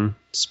ES7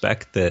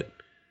 spec that,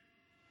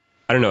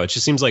 I don't know, it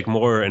just seems like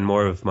more and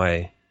more of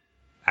my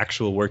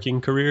actual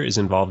working career is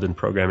involved in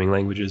programming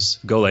languages.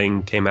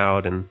 Golang came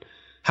out, and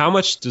how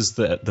much does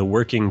the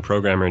working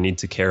programmer need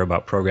to care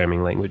about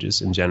programming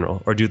languages in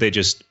general? Or do they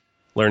just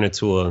learn a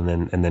tool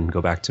and then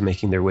go back to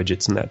making their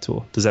widgets in that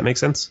tool? Does that make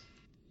sense?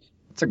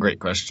 That's a great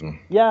question.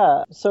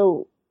 Yeah,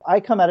 so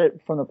I come at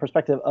it from the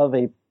perspective of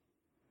a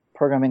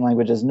programming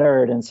languages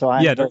nerd, and so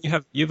don't you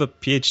have a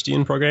PhD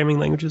in programming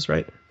languages,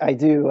 right? I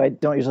do. I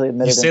don't usually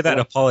admit it. You say that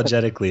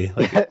apologetically.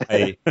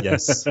 Like,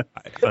 yes. I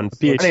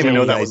didn't even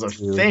know that was a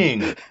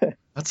thing.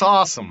 That's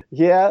awesome.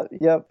 Yeah.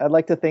 I'd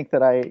like to think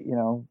that I,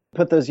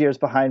 put those years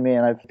behind me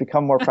and I've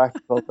become more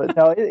practical. But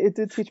no, it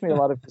did teach me a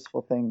lot of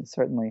useful things,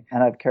 certainly,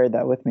 and I've carried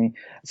that with me.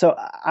 So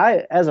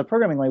I, as a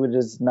programming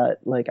languages nut,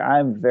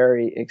 I'm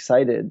very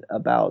excited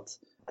about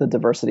the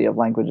diversity of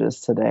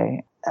languages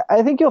today.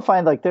 I think you'll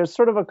find there's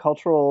sort of a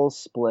cultural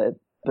split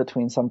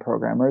between some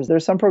programmers.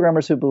 There's some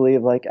programmers who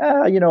believe like,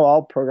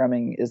 all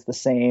programming is the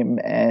same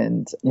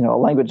and, a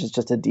language is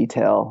just a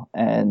detail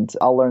and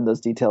I'll learn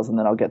those details and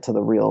then I'll get to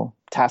the real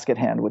task at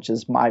hand, which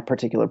is my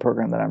particular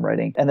program that I'm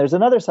writing. And there's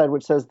another side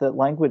which says that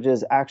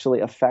languages actually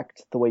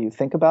affect the way you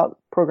think about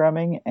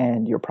programming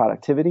and your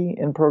productivity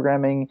in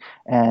programming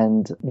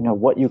and,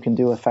 what you can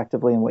do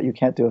effectively and what you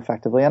can't do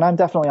effectively. And I'm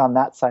definitely on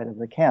that side of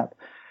the camp.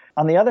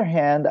 On the other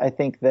hand, I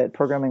think that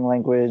programming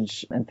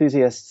language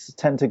enthusiasts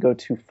tend to go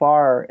too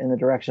far in the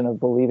direction of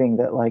believing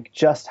that like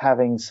just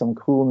having some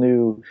cool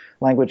new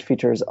language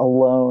features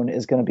alone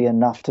is going to be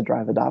enough to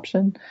drive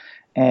adoption.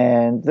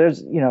 And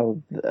there's,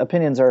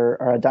 opinions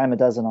are a dime a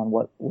dozen on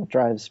what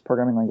drives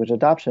programming language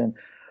adoption.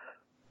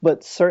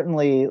 But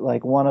certainly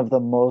like one of the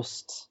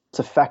most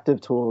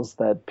effective tools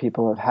that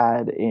people have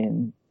had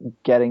in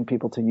getting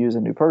people to use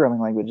a new programming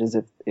language is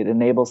if it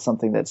enables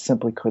something that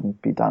simply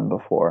couldn't be done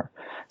before.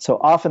 So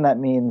often that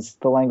means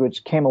the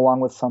language came along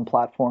with some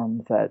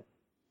platform that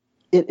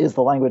it is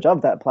the language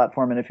of that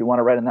platform. And if you want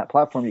to write in that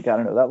platform, you got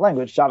to know that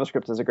language.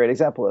 JavaScript is a great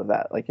example of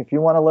that. Like if you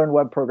want to learn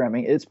web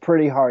programming, it's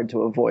pretty hard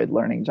to avoid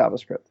learning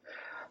JavaScript.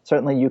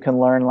 Certainly you can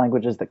learn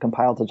languages that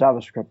compile to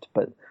JavaScript,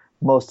 but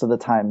most of the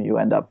time you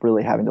end up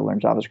really having to learn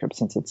JavaScript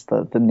since it's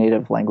the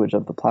native language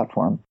of the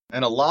platform.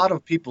 And a lot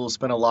of people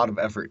spend a lot of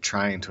effort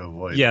trying to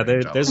avoid. Yeah,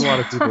 there's a lot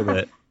of people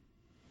that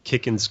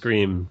kick and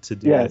scream to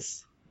do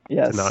it.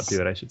 Yes. To not do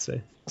it, I should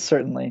say.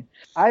 Certainly.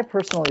 I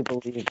personally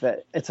believe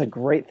that it's a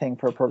great thing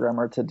for a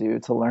programmer to do,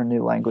 to learn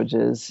new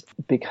languages,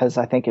 because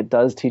I think it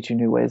does teach you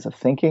new ways of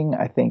thinking.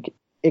 I think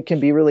it can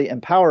be really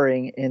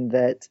empowering in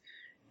that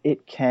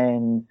it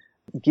can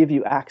give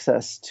you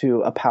access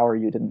to a power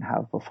you didn't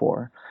have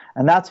before.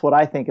 And that's what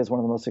I think is one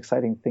of the most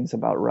exciting things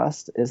about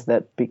Rust, is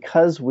that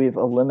because we've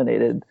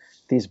eliminated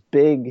these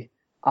big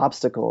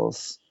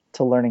obstacles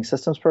to learning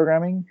systems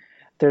programming,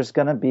 there's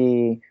going to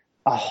be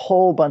a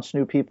whole bunch of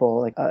new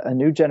people, like a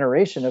new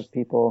generation of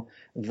people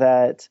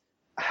that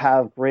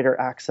have greater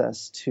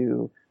access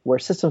to where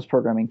systems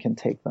programming can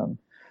take them.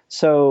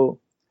 So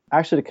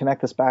actually, to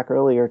connect this back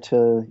earlier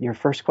to your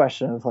first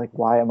question of like,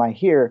 why am I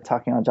here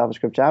talking on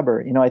JavaScript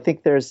Jabber? I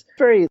think there's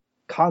very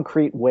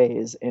concrete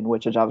ways in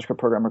which a JavaScript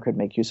programmer could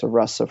make use of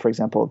Rust. So for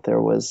example, there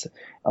was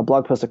a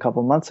blog post a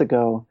couple months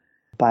ago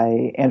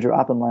by Andrew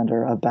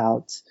Oppenlander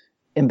about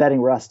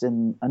embedding Rust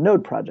in a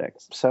Node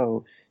project.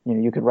 So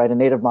you could write a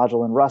native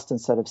module in Rust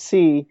instead of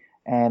C,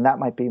 and that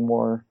might be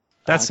more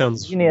that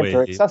sounds convenient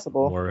or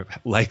accessible. More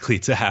likely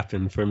to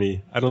happen for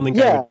me. I don't think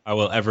I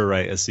will ever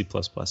write a C++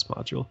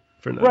 module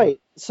for Node.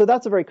 Right. So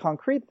that's a very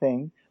concrete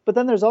thing. But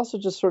then there's also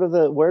just sort of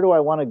the where do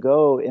I want to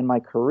go in my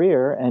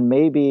career, and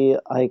maybe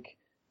like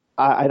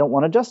I don't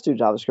want to just do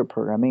JavaScript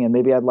programming, and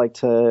maybe I'd like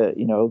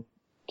to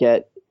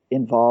get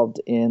involved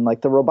in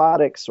like the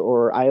robotics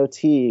or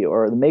IoT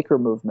or the maker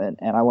movement,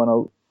 and I want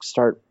to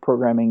start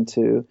programming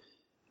to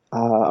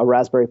a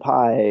Raspberry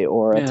Pi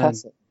or a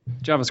Tesla.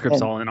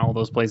 JavaScript's all in all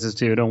those places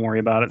too. Don't worry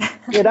about it.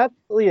 It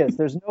absolutely is.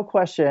 There's no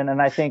question.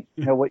 And I think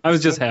what I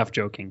was just half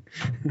joking.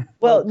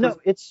 Well, no,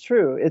 it's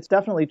true. It's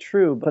definitely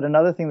true. But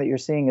another thing that you're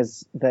seeing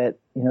is that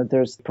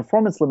there's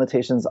performance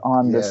limitations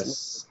on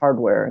this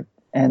hardware.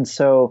 And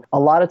so a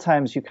lot of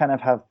times you kind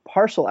of have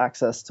partial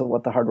access to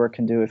what the hardware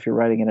can do if you're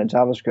writing it in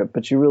JavaScript,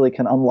 but you really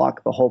can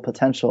unlock the whole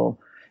potential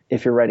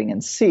if you're writing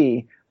in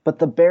C. But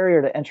the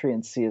barrier to entry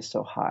in C is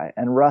so high.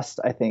 And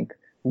Rust, I think,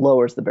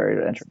 lowers the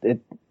barrier to entry.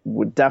 It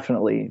would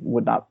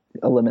not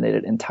eliminate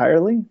it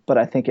entirely, but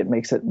I think it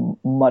makes it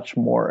much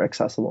more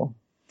accessible.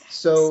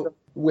 So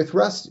with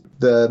Rust,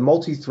 the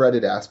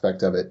multi-threaded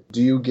aspect of it,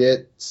 do you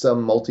get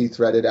some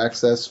multi-threaded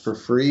access for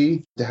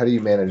free? How do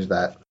you manage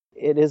that?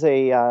 It is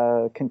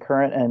a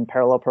concurrent and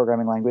parallel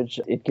programming language.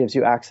 It gives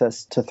you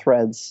access to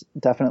threads,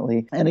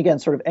 definitely. And again,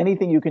 sort of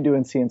anything you can do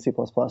in C and C++,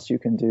 you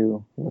can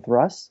do with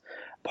Rust.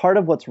 Part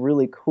of what's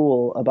really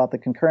cool about the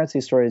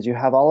concurrency story is you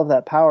have all of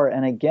that power.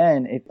 And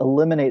again, it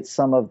eliminates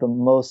some of the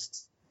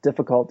most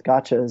difficult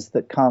gotchas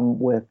that come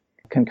with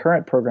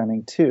concurrent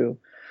programming too.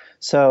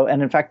 So,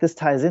 and in fact, this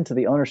ties into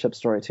the ownership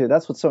story too.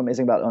 That's what's so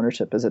amazing about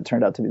ownership, is it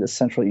turned out to be the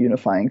central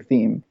unifying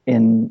theme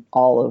in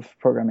all of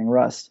programming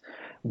Rust.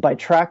 By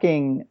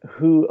tracking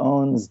who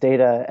owns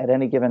data at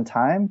any given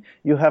time,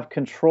 you have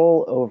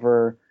control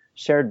over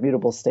shared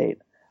mutable state.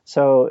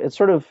 So it's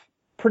sort of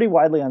pretty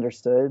widely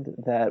understood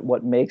that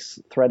what makes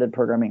threaded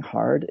programming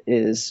hard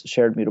is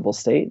shared mutable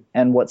state.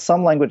 And what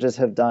some languages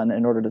have done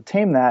in order to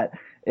tame that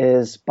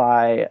is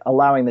by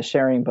allowing the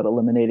sharing but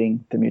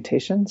eliminating the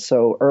mutation.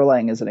 So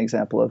Erlang is an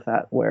example of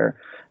that, where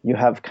you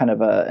have kind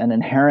of an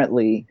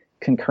inherently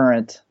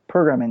concurrent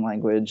programming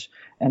language,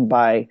 and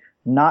by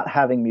not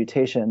having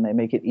mutation, they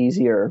make it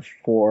easier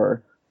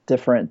for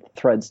different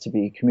threads to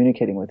be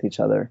communicating with each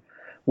other.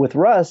 With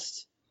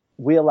Rust,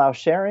 we allow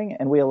sharing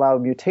and we allow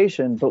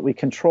mutation, but we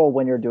control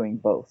when you're doing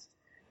both.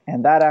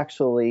 And that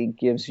actually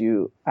gives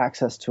you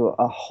access to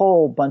a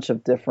whole bunch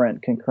of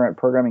different concurrent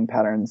programming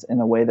patterns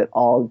in a way that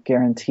all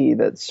guarantee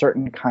that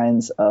certain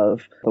kinds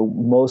of the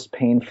most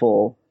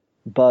painful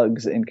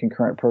bugs in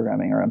concurrent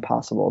programming are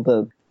impossible.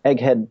 The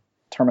egghead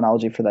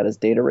terminology for that is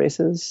data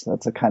races.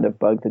 That's a kind of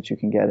bug that you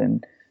can get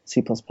in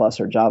C++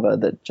 or Java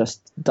that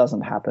just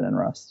doesn't happen in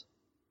Rust.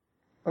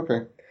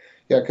 Okay.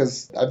 Yeah,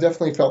 because I've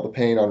definitely felt the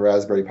pain on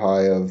Raspberry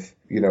Pi of,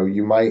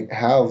 you might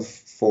have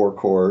 4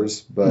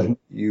 cores, but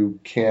you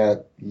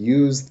can't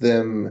use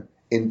them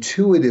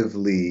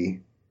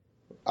intuitively,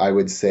 I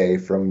would say,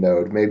 from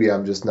Node. Maybe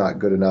I'm just not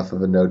good enough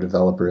of a Node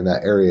developer in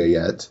that area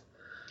yet.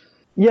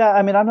 Yeah,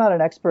 I mean, I'm not an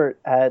expert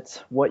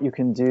at what you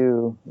can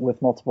do with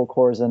multiple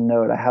cores in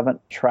Node. I haven't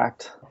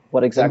tracked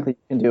what exactly you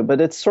can do, but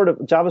it's sort of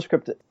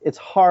JavaScript. It's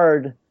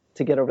hard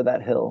to get over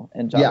that hill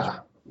in JavaScript. Yeah.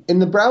 In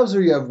the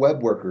browser, you have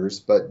web workers,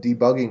 but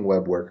debugging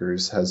web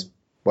workers has,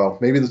 well,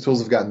 maybe the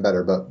tools have gotten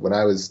better, but when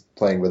I was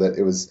playing with it,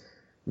 it was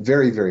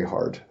very, very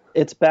hard.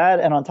 It's bad,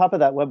 and on top of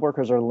that, web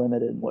workers are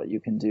limited in what you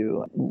can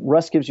do.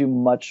 Rust gives you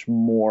much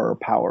more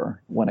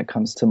power when it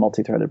comes to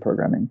multi-threaded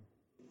programming.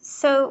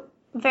 So,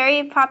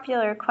 very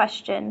popular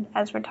question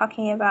as we're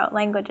talking about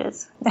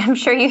languages. I'm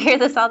sure you hear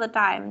this all the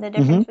time, the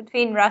difference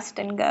between Rust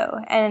and Go,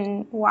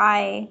 and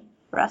why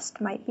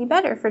Rust might be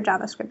better for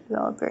JavaScript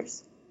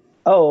developers.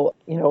 Oh,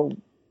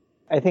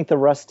 I think the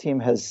Rust team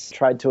has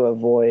tried to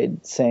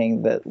avoid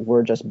saying that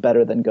we're just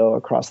better than Go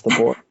across the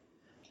board.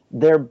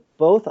 They're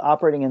both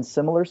operating in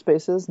similar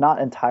spaces,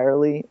 not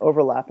entirely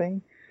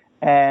overlapping.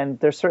 And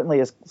there certainly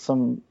is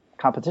some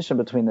competition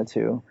between the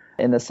two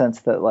in the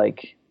sense that,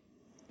 like,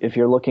 if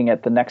you're looking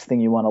at the next thing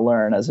you want to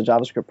learn as a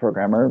JavaScript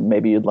programmer,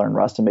 maybe you'd learn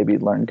Rust and maybe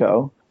you'd learn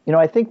Go.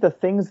 I think the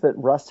things that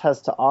Rust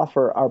has to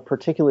offer are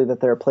particularly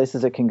that there are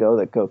places it can go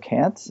that Go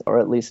can't, or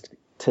at least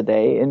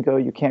today in Go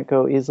you can't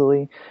go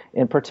easily.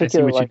 In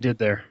particular, I see what you did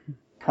there.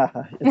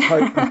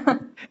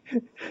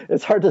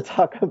 It's hard to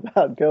talk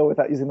about Go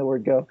without using the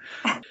word Go.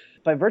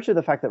 By virtue of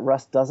the fact that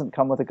Rust doesn't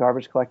come with a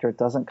garbage collector, it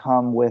doesn't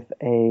come with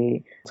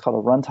what's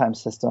called a runtime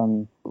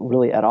system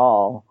really at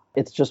all.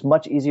 It's just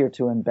much easier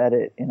to embed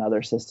it in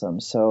other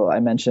systems. So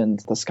I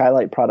mentioned the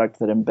Skylight product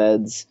that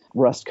embeds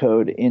Rust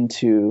code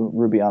into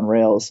Ruby on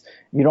Rails.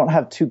 You don't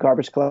have 2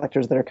 garbage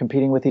collectors that are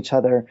competing with each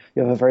other.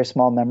 You have a very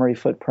small memory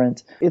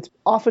footprint. It's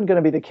often going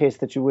to be the case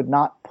that you would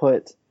not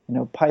put,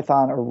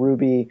 Python or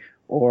Ruby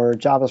or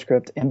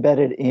JavaScript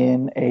embedded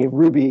in a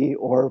Ruby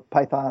or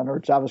Python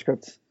or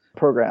JavaScript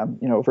program,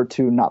 for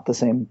 2 not the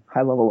same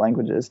high-level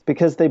languages,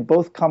 because they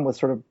both come with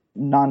sort of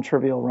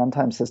non-trivial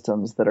runtime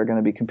systems that are going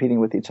to be competing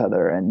with each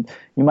other. And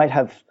you might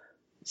have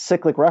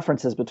cyclic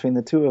references between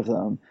the 2 of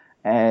them,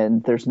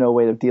 and there's no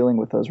way of dealing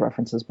with those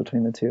references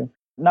between the 2.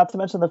 Not to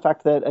mention the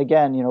fact that,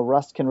 again,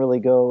 Rust can really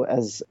go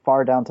as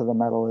far down to the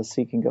metal as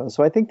C can go.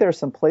 So I think there are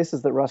some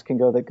places that Rust can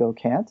go that Go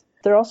can't.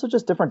 They're also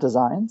just different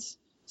designs.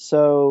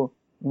 So,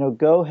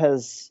 Go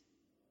has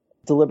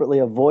deliberately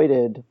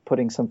avoided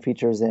putting some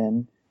features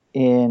in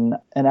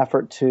an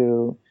effort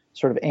to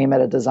sort of aim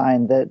at a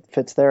design that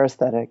fits their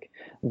aesthetic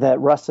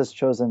that Rust has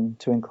chosen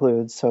to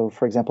include. So,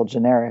 for example,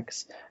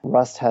 generics.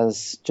 Rust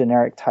has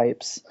generic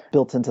types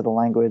built into the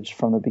language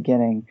from the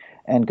beginning,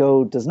 and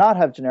Go does not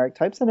have generic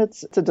types, and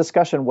it's a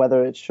discussion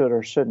whether it should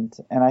or shouldn't.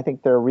 And I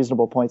think there are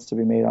reasonable points to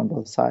be made on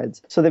both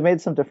sides. So they've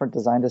made some different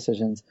design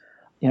decisions.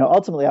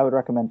 Ultimately, I would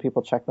recommend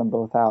people check them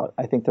both out.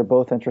 I think they're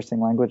both interesting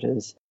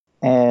languages.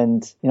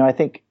 And, I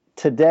think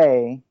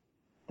today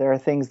there are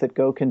things that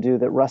Go can do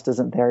that Rust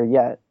isn't there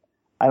yet.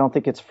 I don't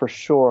think it's for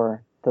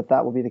sure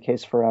that will be the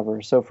case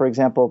forever. So, for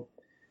example,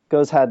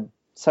 Go's had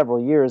several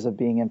years of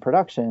being in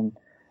production,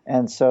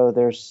 and so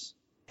there's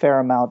a fair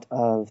amount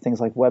of things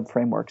like web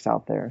frameworks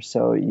out there.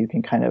 So you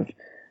can kind of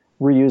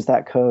reuse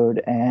that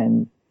code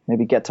and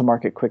maybe get to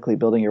market quickly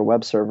building your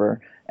web server.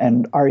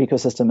 And our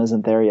ecosystem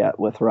isn't there yet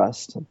with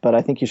Rust. But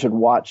I think you should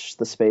watch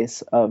the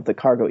space of the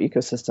cargo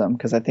ecosystem,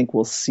 because I think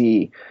we'll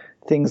see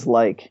things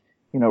like,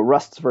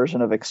 Rust's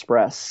version of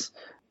Express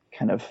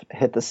kind of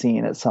hit the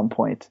scene at some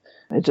point.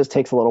 It just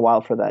takes a little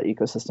while for that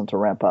ecosystem to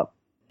ramp up.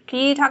 Can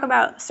you talk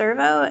about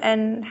Servo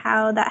and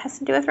how that has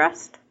to do with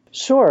Rust?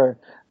 Sure.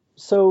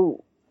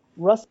 So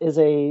Rust is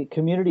a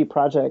community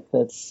project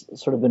that's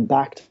sort of been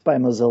backed by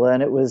Mozilla,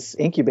 and it was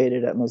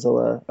incubated at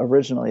Mozilla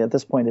originally. At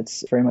this point,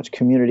 it's very much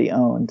community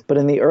owned. But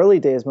in the early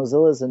days,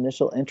 Mozilla's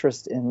initial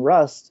interest in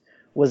Rust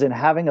was in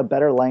having a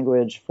better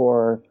language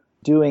for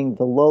doing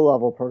the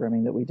low-level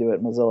programming that we do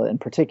at Mozilla, in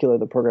particular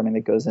the programming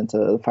that goes into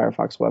the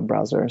Firefox web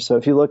browser. So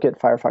if you look at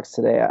Firefox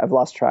today, I've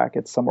lost track.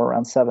 It's somewhere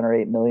around 7 or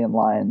 8 million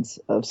lines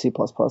of C++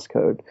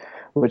 code,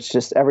 which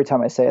just every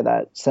time I say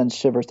that sends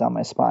shivers down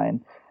my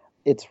spine.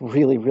 It's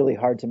really, really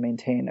hard to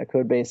maintain a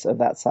code base of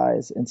that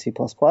size in C++.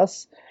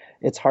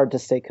 It's hard to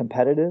stay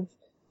competitive.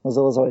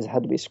 Mozilla's always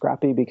had to be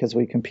scrappy because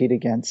we compete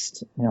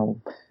against,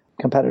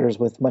 competitors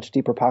with much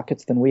deeper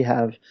pockets than we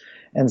have.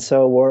 And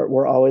so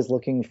we're always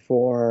looking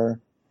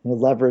for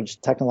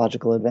leverage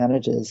technological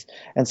advantages.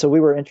 And so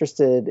we were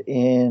interested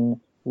in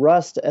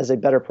Rust as a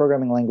better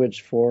programming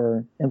language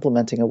for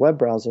implementing a web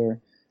browser.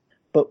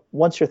 But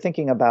once you're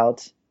thinking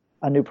about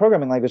a new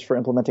programming language for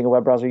implementing a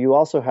web browser, you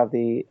also have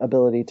the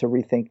ability to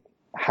rethink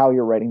how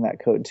you're writing that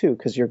code too,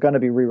 because you're going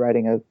to be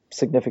rewriting a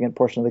significant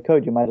portion of the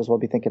code. You might as well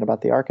be thinking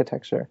about the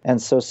architecture.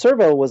 And so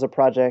Servo was a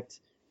project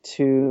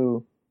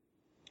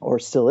or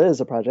still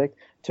is a project,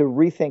 to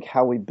rethink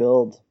how we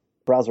build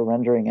browser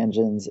rendering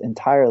engines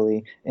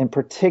entirely, in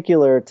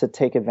particular to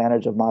take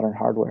advantage of modern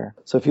hardware.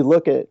 So if you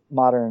look at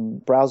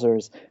modern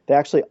browsers, they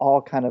actually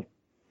all kind of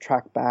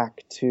track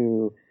back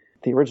to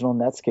the original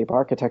Netscape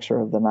architecture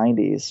of the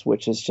 90s,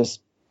 which is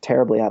just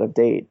terribly out of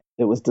date.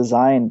 It was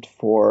designed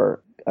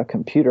for a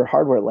computer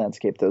hardware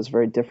landscape that was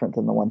very different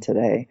than the one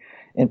today.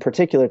 In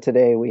particular,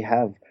 today we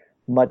have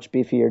much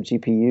beefier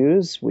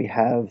GPUs. We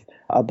have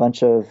a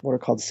bunch of what are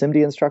called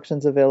SIMD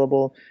instructions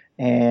available,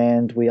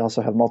 and we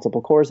also have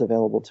multiple cores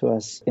available to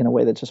us in a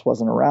way that just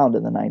wasn't around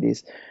in the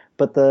 90s.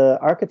 But the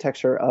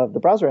architecture of the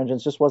browser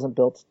engines just wasn't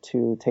built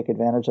to take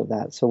advantage of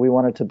that. So we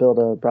wanted to build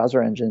a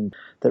browser engine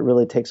that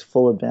really takes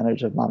full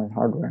advantage of modern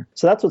hardware.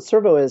 So that's what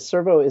Servo is.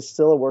 Servo is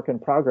still a work in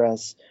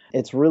progress.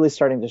 It's really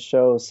starting to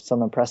show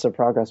some impressive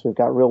progress. We've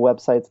got real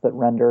websites that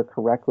render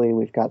correctly.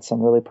 We've got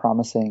some really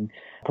promising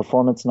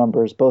performance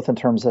numbers, both in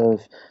terms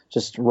of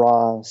just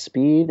raw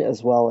speed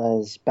as well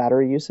as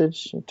battery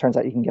usage. It turns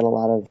out you can get a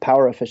lot of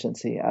power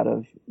efficiency out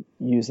of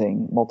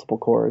using multiple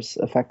cores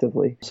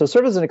effectively. So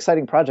Servo is an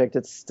exciting project.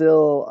 It's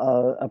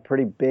still a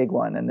pretty big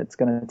one, and it's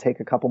going to take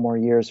a couple more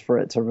years for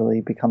it to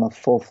really become a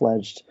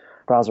full-fledged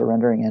browser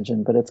rendering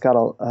engine, but it's got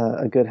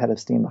a good head of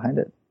steam behind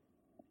it.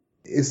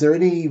 Is there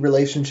any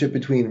relationship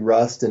between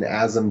Rust and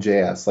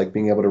ASM.js, like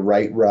being able to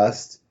write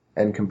Rust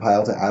and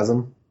compile to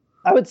ASM?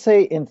 I would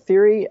say in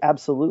theory,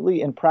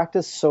 absolutely. In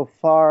practice, so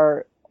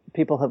far,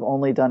 people have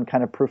only done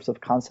kind of proofs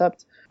of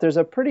concept. There's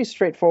a pretty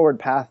straightforward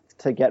path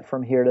to get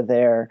from here to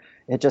there.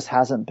 It just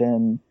hasn't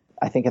been,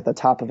 I think, at the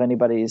top of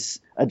anybody's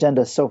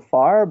agenda so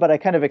far, but I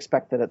kind of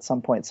expect that at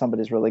some point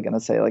somebody's really going to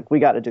say, like, we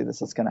got to do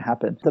this, it's going to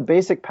happen. The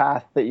basic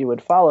path that you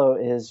would follow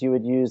is you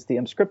would use the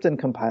Emscripten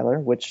compiler,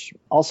 which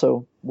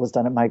also was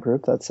done at my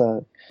group. That's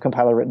a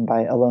compiler written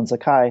by Alon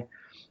Zakai,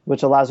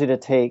 which allows you to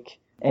take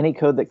any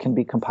code that can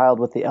be compiled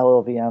with the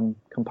LLVM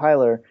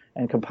compiler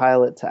and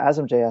compile it to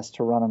ASM.js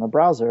to run on a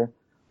browser.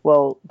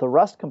 Well, the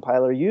Rust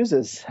compiler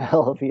uses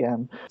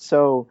LLVM.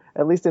 So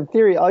at least in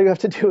theory, all you have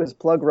to do is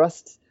plug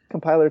Rust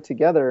compiler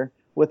together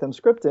with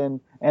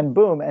Emscripten, and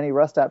boom, any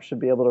Rust app should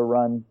be able to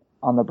run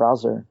on the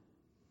browser.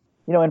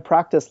 You know, in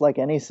practice, like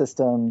any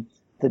system,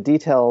 the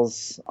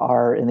details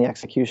are in the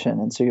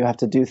execution. And so you have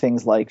to do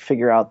things like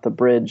figure out the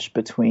bridge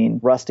between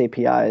Rust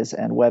APIs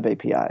and web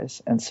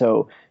APIs. And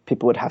so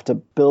people would have to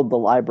build the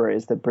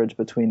libraries that bridge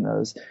between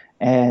those.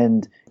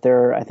 And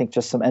there are, I think,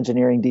 just some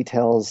engineering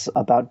details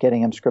about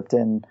getting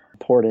Emscripten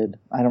ported.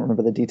 I don't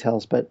remember the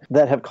details, but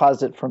that have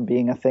caused it from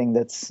being a thing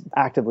that's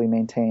actively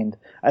maintained.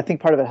 I think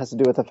part of it has to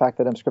do with the fact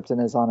that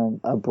Emscripten is on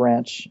a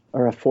branch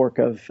or a fork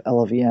of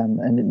LLVM,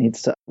 and it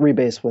needs to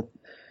rebase with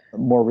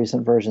more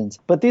recent versions.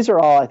 But these are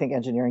all, I think,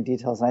 engineering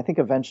details, and I think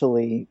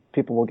eventually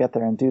people will get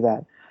there and do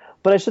that.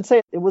 But I should say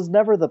it was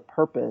never the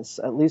purpose,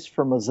 at least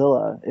for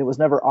Mozilla, it was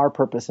never our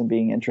purpose in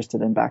being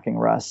interested in backing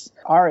Rust.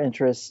 Our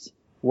interest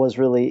was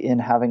really in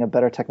having a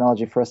better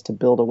technology for us to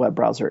build a web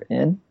browser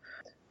in.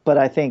 But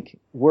I think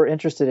we're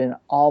interested in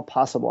all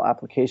possible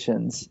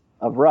applications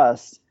of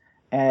Rust,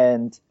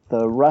 and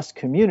the Rust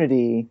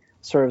community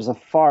serves a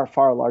far,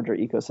 far larger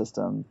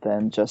ecosystem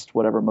than just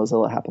whatever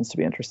Mozilla happens to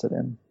be interested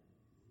in.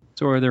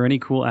 So are there any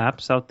cool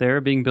apps out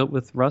there being built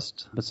with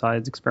Rust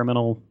besides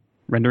experimental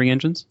rendering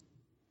engines?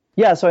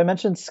 Yeah, so I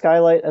mentioned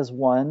Skylight as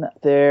one.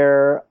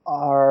 There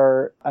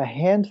are a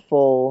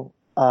handful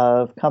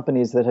of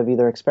companies that have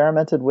either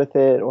experimented with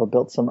it or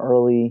built some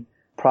early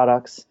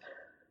products.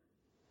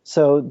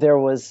 So there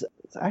was,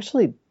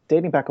 actually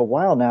dating back a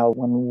while now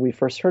when we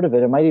first heard of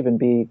it, it might even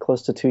be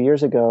close to 2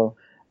 years ago,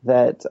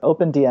 that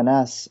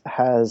OpenDNS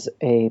has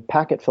a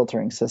packet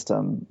filtering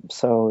system.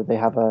 So they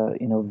have a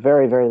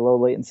very, very low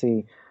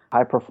latency,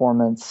 high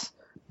performance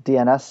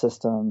DNS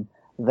system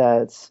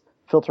that's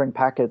filtering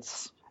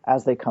packets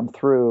as they come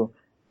through,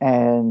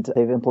 and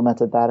they've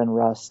implemented that in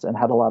Rust and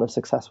had a lot of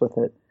success with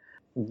it.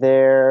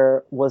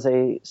 There was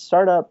a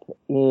startup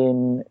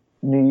in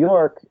New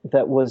York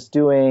that was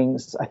doing,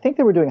 I think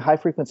they were doing high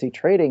frequency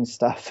trading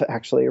stuff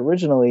actually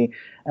originally,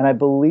 and I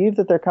believe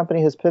that their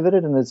company has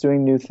pivoted and is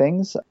doing new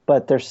things,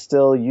 but they're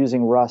still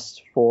using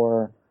Rust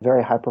for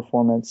very high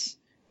performance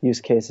use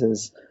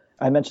cases.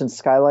 I mentioned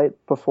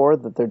Skylight before,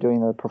 that they're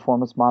doing the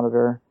performance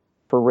monitor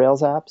for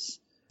Rails apps.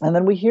 And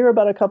then we hear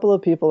about a couple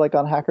of people like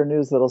on Hacker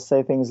News that'll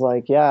say things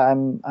like, yeah,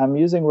 I'm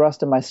using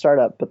Rust in my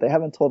startup, but they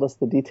haven't told us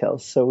the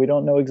details, so we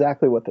don't know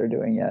exactly what they're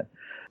doing yet.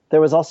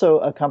 There was also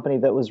a company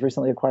that was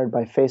recently acquired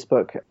by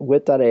Facebook,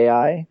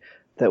 Wit.ai,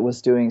 that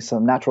was doing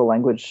some natural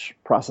language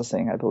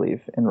processing, I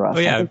believe, in Rust.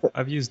 Oh yeah,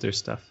 I've used their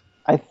stuff.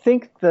 I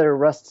think their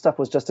Rust stuff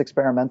was just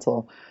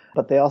experimental,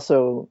 but they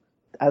also,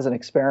 as an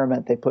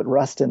experiment, they put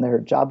Rust in their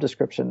job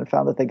description and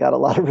found that they got a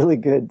lot of really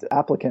good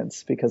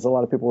applicants because a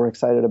lot of people were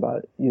excited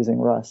about using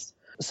Rust.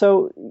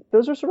 So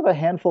those are sort of a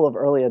handful of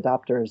early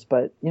adopters,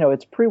 but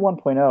it's pre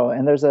 1.0,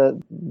 and there's a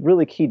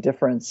really key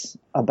difference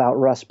about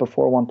Rust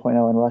before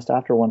 1.0 and Rust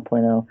after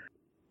 1.0.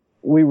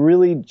 We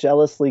really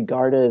jealously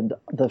guarded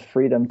the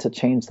freedom to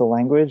change the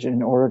language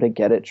in order to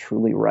get it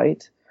truly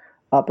right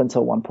up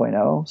until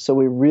 1.0. So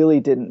we really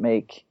didn't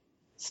make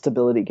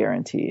stability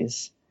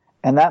guarantees.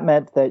 And that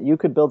meant that you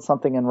could build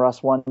something in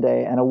Rust one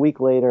day, and a week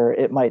later,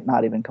 it might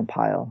not even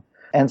compile.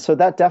 And so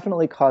that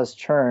definitely caused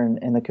churn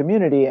in the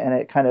community, and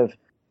it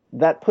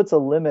that puts a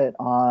limit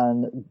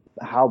on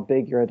how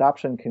big your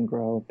adoption can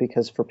grow,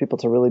 because for people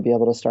to really be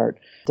able to start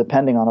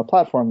depending on a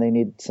platform, they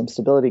need some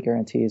stability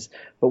guarantees.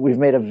 But we've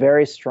made a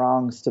very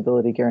strong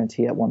stability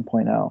guarantee at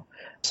 1.0.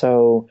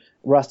 So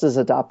Rust is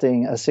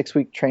adopting a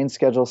 6-week train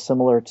schedule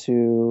similar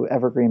to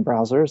evergreen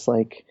browsers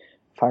like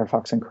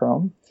Firefox and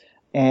Chrome.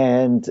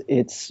 And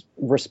it's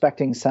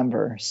respecting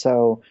Semver.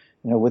 So,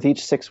 with each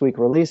 6-week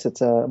release,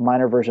 it's a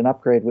minor version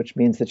upgrade, which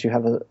means that you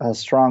have a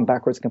strong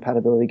backwards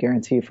compatibility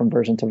guarantee from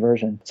version to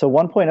version. So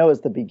 1.0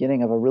 is the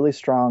beginning of a really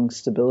strong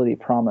stability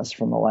promise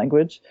from the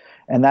language.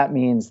 And that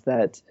means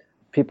that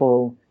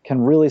people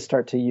can really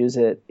start to use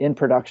it in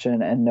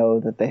production and know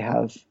that they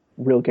have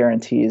real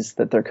guarantees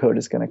that their code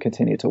is going to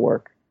continue to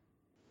work.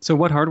 So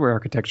what hardware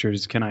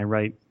architectures can I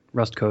write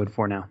Rust code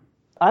for now?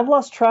 I've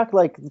lost track.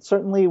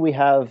 Certainly we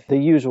have the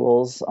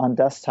usuals on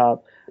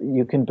desktop.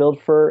 You can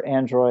build for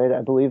Android.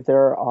 I believe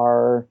there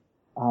are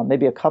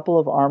maybe a couple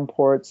of ARM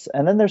ports,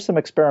 and then there's some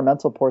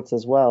experimental ports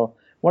as well.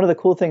 One of the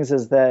cool things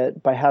is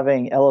that by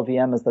having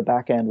LLVM as the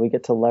backend, we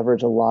get to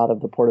leverage a lot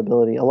of the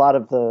portability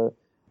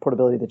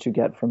that you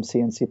get from C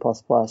and C++.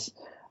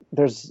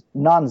 There's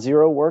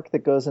non-zero work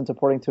that goes into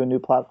porting to a new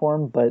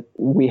platform, but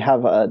we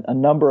have a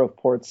number of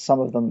ports, some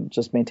of them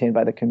just maintained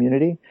by the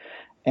community,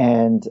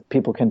 and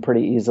people can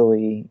pretty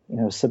easily,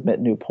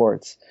 submit new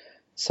ports.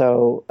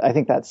 So I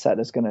think that set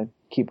is going to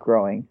keep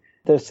growing.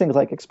 There's things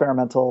like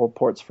experimental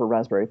ports for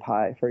Raspberry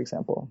Pi, for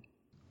example.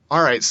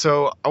 All right,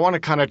 so I want to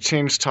kind of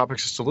change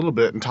topics just a little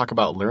bit and talk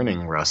about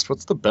learning Rust.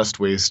 What's the best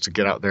ways to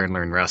get out there and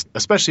learn Rust,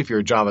 especially if you're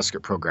a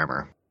JavaScript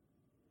programmer?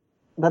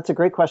 That's a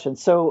great question.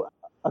 So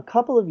a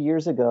couple of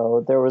years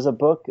ago, there was a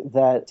book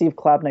that Steve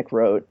Klabnik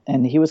wrote,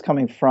 and he was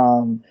coming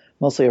from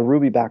mostly a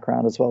Ruby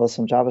background as well as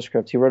some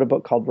JavaScript. He wrote a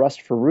book called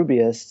Rust for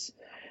Rubyists,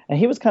 and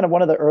he was kind of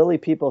one of the early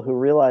people who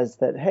realized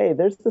that, hey,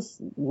 there's this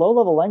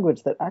low-level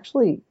language that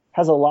actually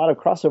has a lot of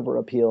crossover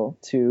appeal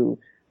to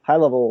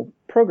high-level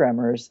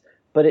programmers,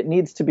 but it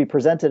needs to be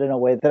presented in a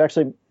way that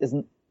actually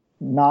isn't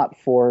not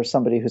for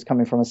somebody who's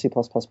coming from a C++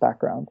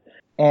 background.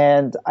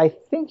 And I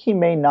think he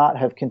may not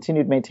have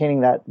continued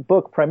maintaining that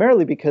book,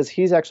 primarily because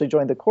he's actually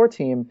joined the core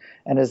team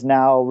and is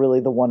now really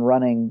the one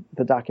running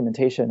the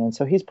documentation. And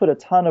so he's put a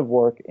ton of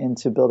work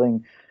into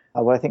building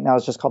what I think now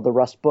is just called the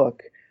Rust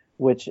book,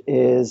 which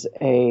is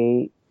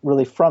a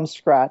really from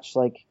scratch,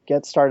 like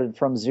get started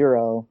from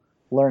zero,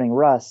 learning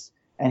Rust.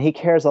 And he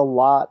cares a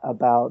lot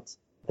about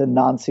the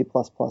non-C++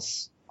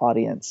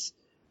 audience.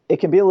 It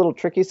can be a little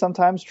tricky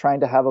sometimes trying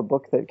to have a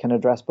book that can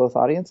address both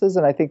audiences,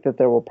 and I think that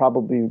there will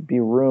probably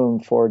be room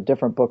for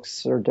different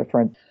books or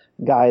different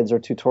guides or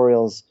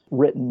tutorials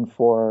written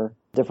for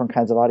different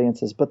kinds of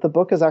audiences. But the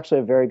book is actually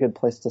a very good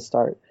place to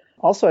start.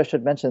 Also, I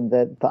should mention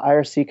that the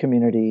IRC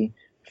community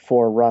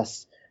for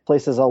Rust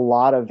places a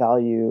lot of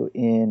value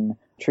in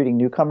treating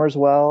newcomers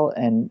well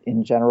and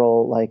in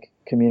general, like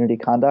community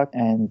conduct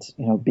and,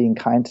 being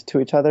kind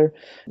to each other.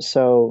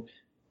 So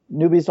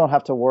newbies don't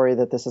have to worry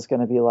that this is going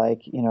to be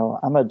like,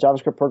 I'm a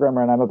JavaScript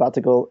programmer and I'm about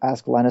to go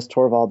ask Linus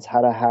Torvalds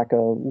how to hack a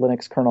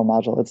Linux kernel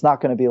module. It's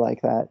not going to be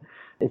like that.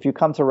 If you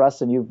come to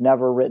Rust and you've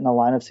never written a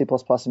line of C++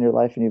 in your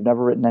life and you've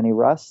never written any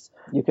Rust,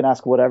 you can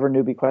ask whatever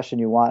newbie question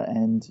you want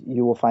and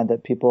you will find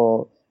that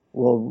people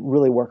will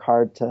really work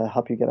hard to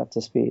help you get up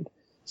to speed.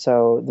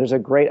 So there's a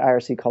great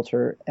IRC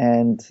culture,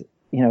 and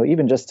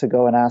even just to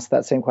go and ask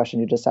that same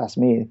question you just asked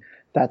me,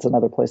 that's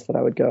another place that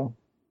I would go.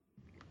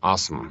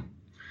 Awesome.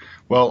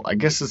 Well, I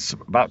guess it's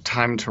about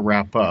time to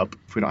wrap up.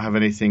 If we don't have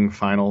anything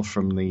final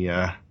from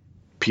the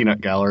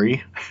peanut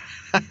gallery.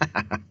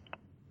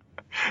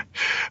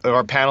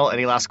 Our panel,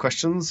 any last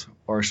questions,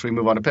 or should we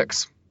move on to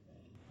picks?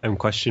 I'm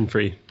question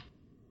free.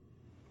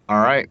 All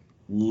right,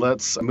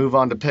 let's move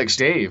on to picks.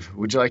 Dave,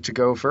 would you like to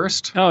go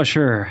first? Oh,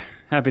 sure.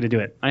 Happy to do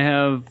it. I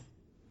have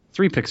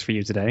 3 picks for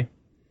you today.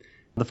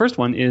 The first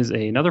one is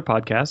another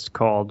podcast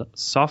called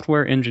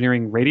Software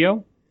Engineering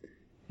Radio.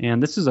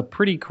 And this is a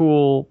pretty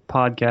cool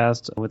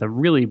podcast with a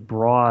really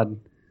broad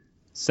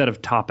set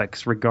of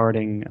topics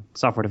regarding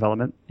software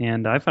development.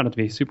 And I found it to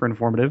be super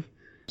informative.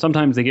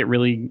 Sometimes they get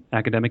really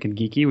academic and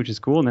geeky, which is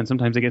cool. And then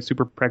sometimes they get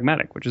super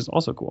pragmatic, which is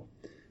also cool.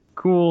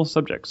 Cool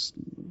subjects.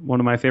 One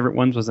of my favorite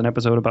ones was an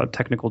episode about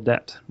technical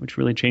debt, which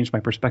really changed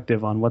my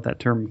perspective on what that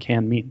term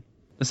can mean.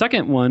 The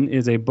second one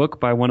is a book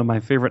by one of my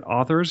favorite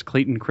authors,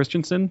 Clayton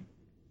Christensen.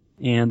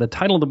 And the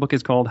title of the book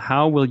is called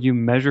How Will You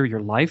Measure Your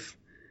Life?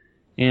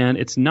 And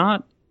it's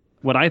not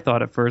what I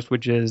thought at first,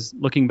 which is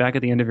looking back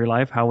at the end of your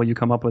life, how will you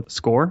come up with a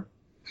score?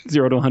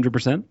 0 to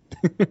 100%.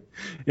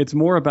 It's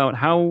more about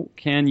how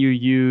can you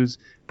use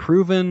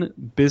proven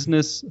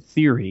business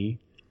theory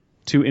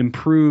to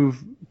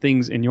improve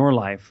things in your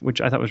life,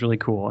 which I thought was really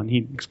cool. And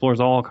he explores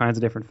all kinds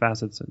of different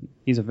facets. And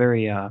he's a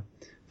very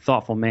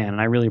thoughtful man,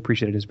 and I really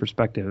appreciated his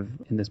perspective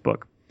in this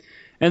book.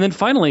 And then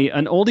finally,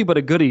 an oldie but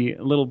a goodie,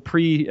 a little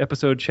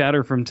pre-episode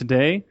chatter from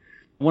today.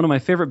 one of my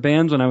favorite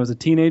bands when I was a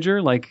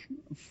teenager, like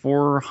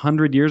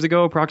 400 years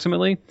ago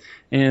approximately.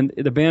 And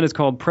the band is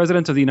called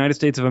Presidents of the United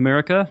States of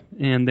America,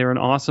 and they're an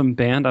awesome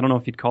band. I don't know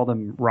if you'd call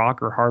them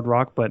rock or hard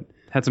rock, but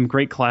had some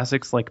great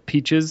classics like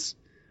Peaches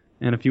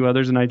and a few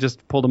others, and I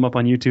just pulled them up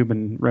on YouTube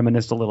and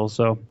reminisced a little.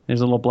 So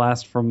there's a little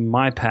blast from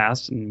my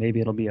past, and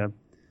maybe it'll be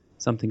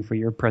something for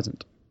your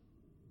present.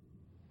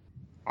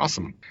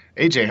 Awesome.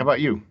 AJ, how about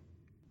you?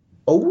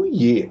 Oh,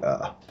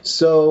 yeah.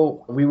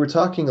 So we were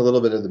talking a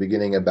little bit at the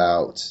beginning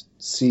about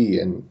C,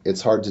 and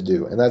it's hard to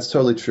do, and that's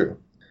totally true.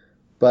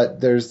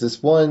 But there's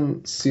this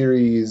one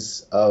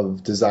series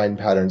of design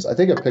patterns. I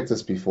think I've picked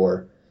this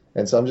before,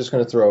 and so I'm just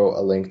going to throw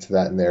a link to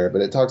that in there.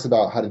 But it talks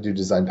about how to do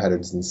design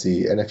patterns in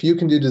C. And if you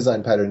can do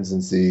design patterns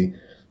in C,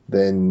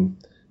 then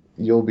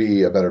you'll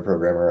be a better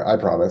programmer, I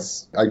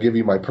promise. I give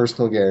you my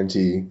personal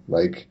guarantee,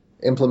 like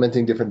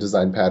implementing different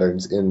design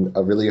patterns in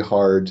a really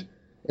hard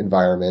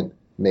environment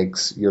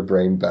makes your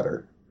brain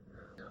better.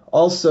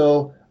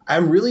 Also,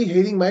 I'm really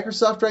hating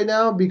Microsoft right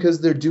now because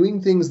they're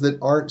doing things that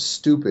aren't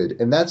stupid,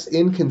 and that's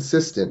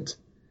inconsistent.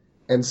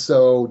 And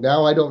so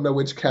now I don't know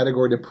which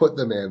category to put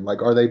them in.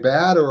 Like, are they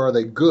bad or are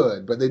they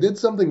good? But they did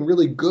something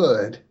really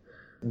good.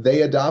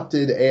 They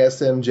adopted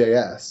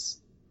ASM.js,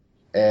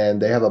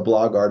 and they have a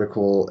blog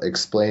article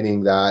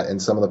explaining that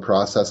and some of the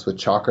process with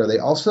Chakra. They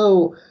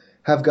also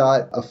have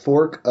got a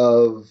fork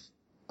of,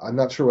 I'm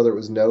not sure whether it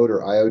was Node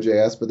or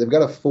IO.js, but they've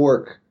got a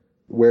fork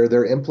where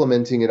they're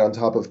implementing it on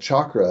top of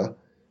Chakra,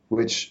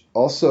 which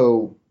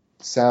also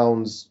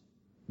sounds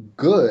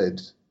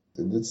good.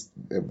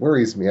 It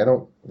worries me.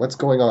 What's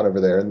going on over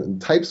there?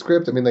 And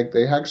TypeScript, I mean, like,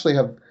 they actually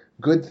have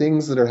good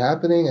things that are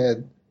happening. I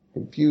had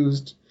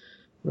confused.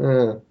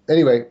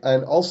 Anyway,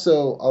 and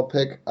also I'll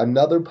pick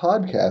another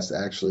podcast,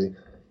 actually,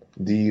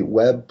 the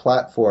Web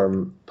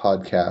Platform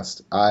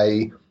podcast.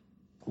 I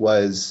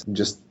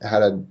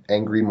had an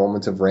angry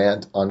moment of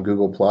rant on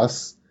Google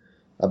Plus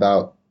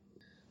about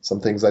some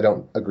things I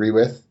don't agree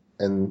with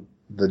and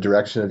the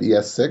direction of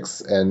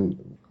ES6,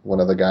 and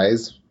one of the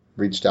guys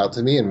reached out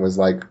to me and was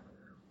like,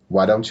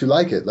 why don't you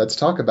like it? Let's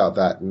talk about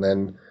that. And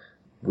then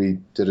we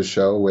did a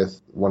show with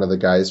one of the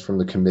guys from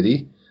the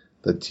committee,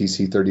 the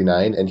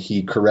TC39, and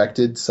he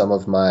corrected some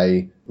of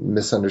my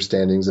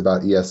misunderstandings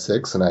about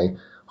ES6, and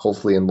I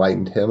hopefully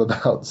enlightened him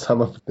about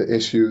some of the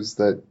issues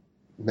that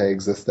may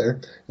exist there.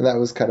 And that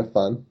was kind of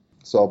fun.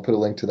 So I'll put a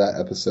link to that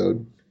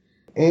episode.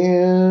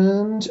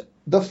 And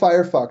the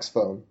Firefox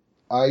phone.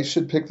 I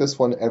should pick this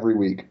one every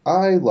week.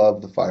 I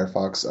love the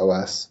Firefox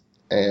OS.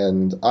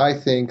 And I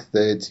think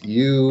that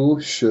you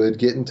should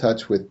get in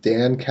touch with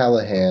Dan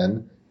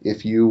Callahan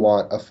if you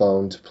want a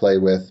phone to play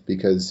with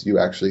because you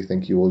actually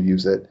think you will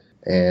use it.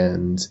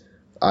 And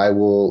I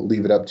will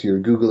leave it up to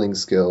your Googling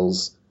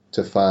skills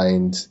to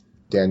find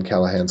Dan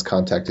Callahan's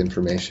contact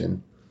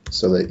information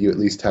so that you at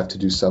least have to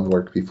do some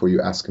work before you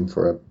ask him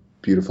for a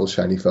beautiful,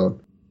 shiny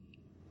phone.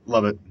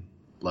 Love it.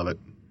 Love it.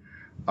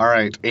 All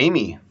right,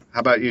 Amy. How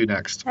about you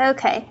next?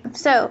 Okay,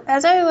 so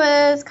as I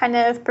was kind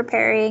of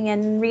preparing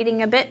and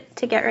reading a bit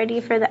to get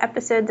ready for the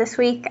episode this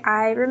week,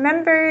 I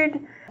remembered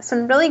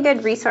some really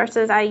good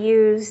resources I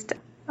used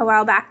a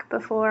while back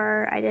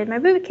before I did my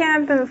boot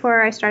camp and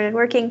before I started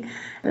working.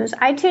 It was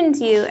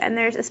iTunes U, and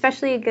there's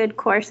especially a good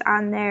course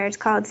on there. It's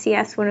called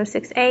CS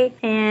 106A,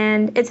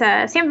 and it's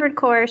a Stanford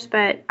course,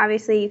 but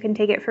obviously you can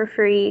take it for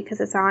free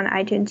because it's on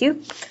iTunes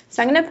U.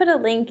 So I'm going to put a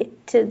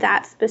link to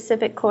that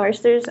specific course.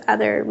 There's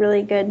other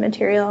really good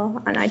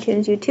material on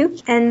iTunes U too.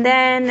 And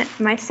then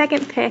my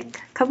second pick,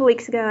 a couple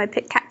weeks ago, I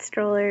picked cat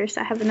strollers.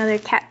 I have another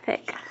cat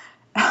pick.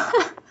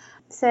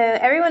 So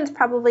everyone's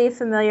probably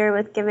familiar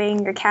with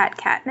giving your cat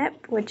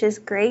catnip, which is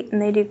great,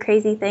 and they do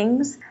crazy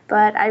things.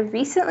 But I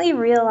recently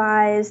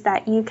realized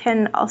that you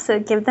can also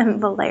give them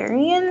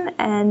valerian,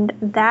 and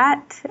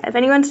that, if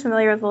anyone's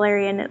familiar with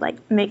valerian, it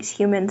like makes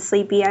humans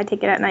sleepy. I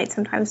take it at night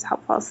sometimes to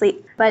help fall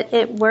asleep. But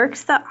it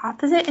works the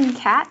opposite in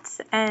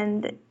cats,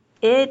 and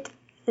it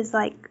is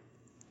like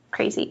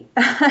crazy.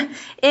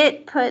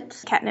 It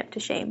puts catnip to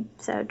shame.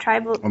 So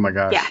oh my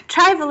gosh. Yeah,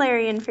 try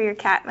valerian for your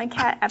cat. My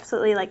cat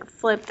absolutely like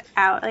flipped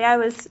out. Like I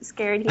was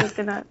scared he was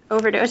gonna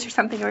overdose or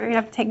something. We were gonna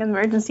have to take him to the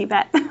emergency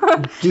vet.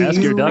 Ask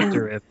your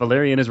doctor if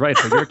valerian is right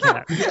for your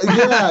cat.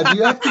 Yeah, do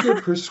you have to get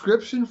a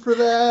prescription for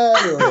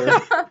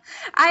that? Or?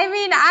 I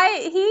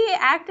mean, he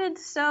acted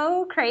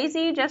so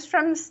crazy just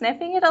from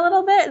sniffing it a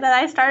little bit that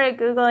I started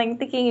Googling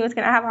thinking he was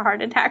gonna have a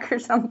heart attack or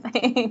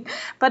something.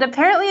 But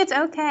apparently it's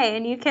okay,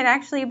 and you can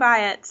actually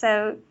buy it.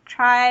 So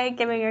try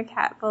giving your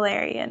cat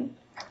valerian.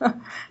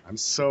 I'm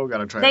so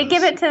gonna try They this.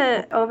 give it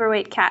to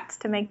overweight cats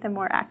to make them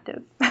more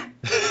active.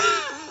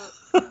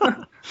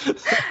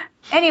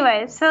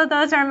 Anyway, so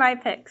those are my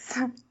picks.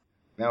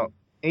 Now,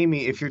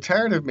 Amy, if you're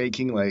tired of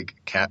making like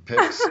cat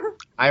picks,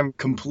 I'm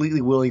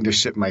completely willing to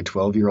ship my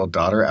 12-year-old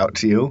daughter out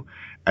to you,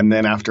 and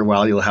then after a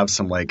while you'll have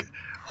some like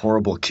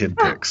horrible kid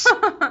picks.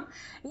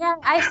 Yeah,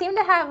 I seem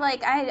to have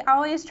I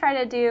always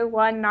try to do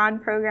one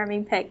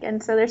non-programming pick,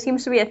 and so there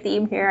seems to be a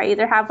theme here. I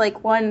either have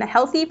one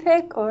healthy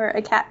pick or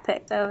a cat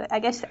pick. So I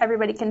guess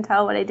everybody can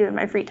tell what I do in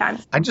my free time.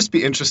 I'd just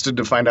be interested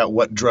to find out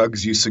what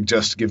drugs you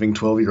suggest giving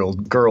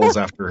 12-year-old girls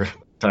after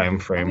time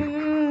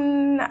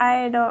frame.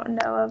 I don't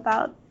know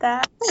about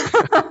that.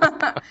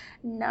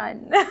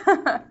 None.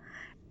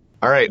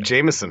 All right,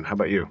 Jameson, how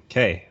about you?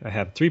 Okay, I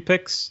have 3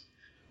 picks.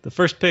 The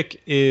first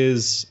pick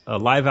is a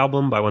live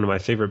album by one of my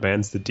favorite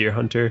bands, the Deer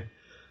Hunter.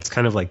 It's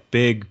kind of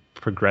big,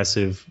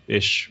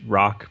 progressive-ish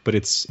rock, but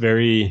it's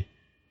very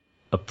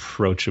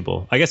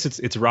approachable. I guess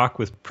it's rock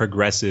with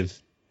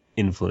progressive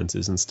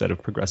influences instead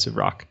of progressive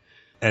rock.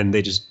 And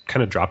they just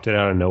kind of dropped it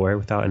out of nowhere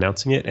without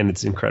announcing it, and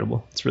it's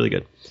incredible. It's really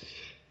good.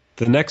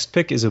 The next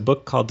pick is a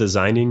book called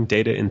Designing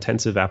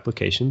Data-Intensive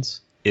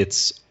Applications.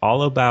 It's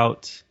all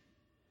about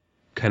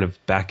kind of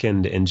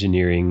back-end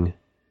engineering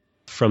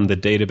from the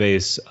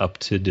database up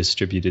to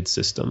distributed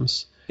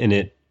systems. And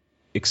it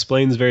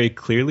explains very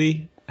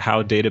clearly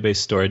how database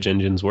storage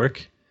engines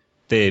work.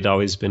 They'd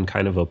always been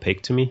kind of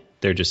opaque to me.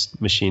 They're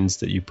just machines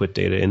that you put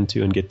data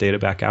into and get data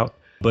back out.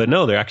 But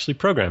no, they're actually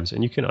programs,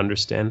 and you can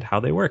understand how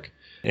they work.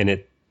 And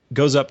it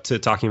goes up to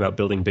talking about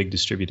building big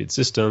distributed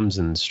systems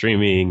and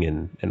streaming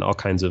and all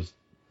kinds of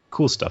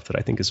cool stuff that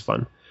I think is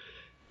fun.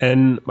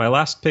 And my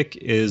last pick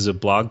is a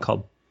blog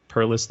called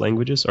Perless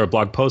Languages, or a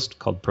blog post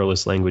called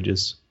Perless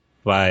Languages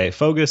by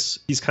Fogus.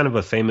 He's kind of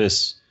a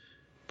famous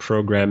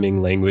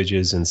programming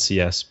languages and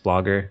CS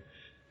blogger.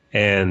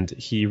 And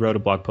he wrote a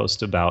blog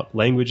post about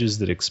languages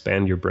that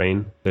expand your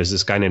brain. There's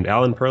this guy named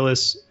Alan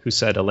Perlis who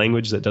said a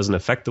language that doesn't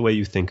affect the way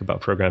you think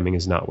about programming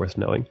is not worth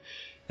knowing.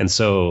 And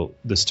so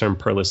this term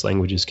Perlis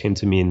languages came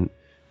to mean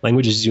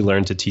languages you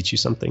learn to teach you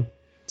something.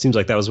 It seems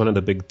like that was one of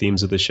the big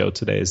themes of the show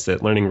today, is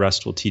that learning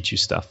Rust will teach you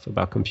stuff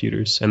about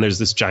computers. And there's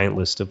this giant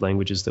list of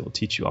languages that will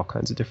teach you all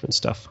kinds of different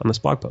stuff on this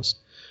blog post.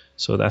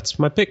 So that's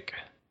my pick.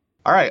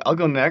 All right, I'll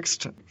go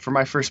next. For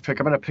my first pick,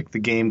 I'm going to pick the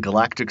game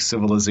Galactic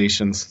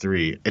Civilizations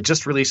 3. It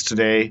just released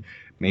today,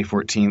 May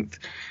 14th.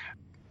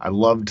 I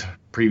loved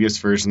previous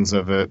versions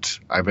of it.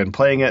 I've been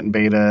playing it in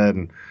beta,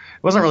 and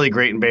it wasn't really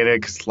great in beta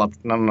because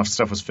not enough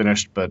stuff was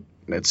finished, but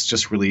it's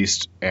just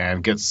released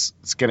and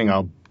it's getting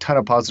a ton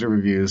of positive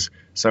reviews,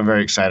 so I'm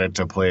very excited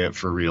to play it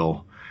for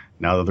real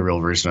now that the real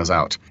version is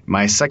out.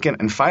 My second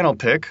and final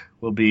pick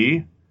will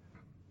be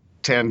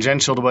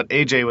tangential to what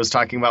AJ was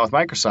talking about with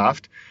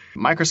Microsoft.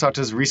 Microsoft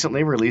has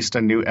recently released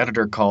a new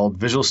editor called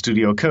Visual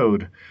Studio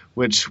Code,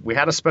 which we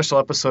had a special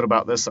episode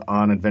about this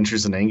on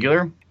Adventures in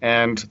Angular.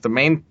 And the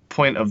main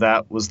point of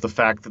that was the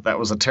fact that that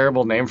was a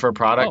terrible name for a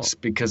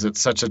product because it's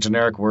such a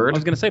generic word. I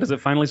was going to say, does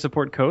it finally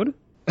support code?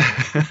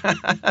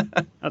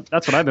 That's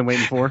what I've been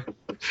waiting for.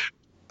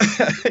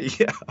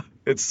 Yeah,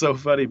 it's so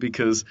funny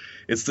because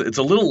it's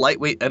a little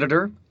lightweight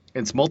editor.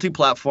 It's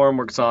multi-platform,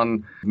 works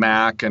on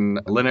Mac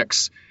and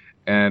Linux.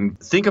 And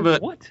think of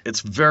it, it's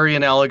very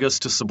analogous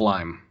to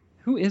Sublime.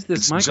 Who is this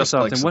It's Microsoft, just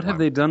like and what have Sublime.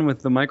 they done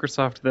with the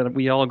Microsoft that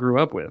we all grew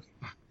up with?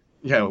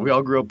 Yeah, we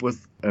all grew up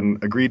with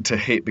and agreed to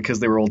hate because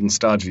they were old and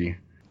stodgy.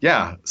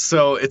 Yeah,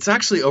 so it's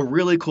actually a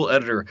really cool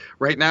editor.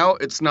 Right now,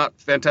 it's not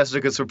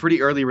fantastic. It's a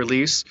pretty early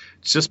release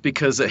just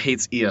because it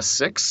hates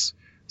ES6.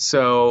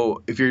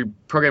 So if you're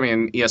programming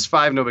in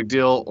ES5, no big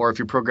deal. Or if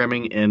you're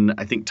programming in,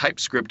 I think,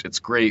 TypeScript, it's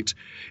great.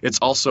 It's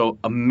also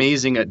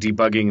amazing at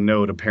debugging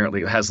Node,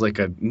 apparently. It has like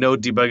a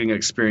Node debugging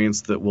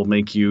experience that will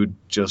make you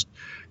just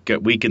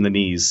get weak in the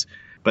knees.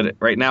 But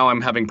right now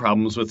I'm having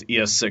problems with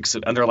ES6.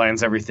 It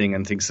underlines everything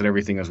and thinks that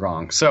everything is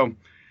wrong. So,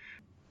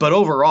 but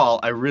overall,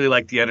 I really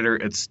like the editor.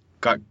 It's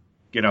got,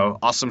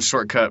 awesome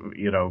shortcut,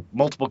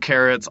 multiple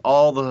carrots,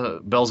 all the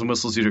bells and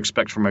whistles you'd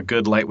expect from a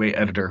good lightweight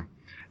editor.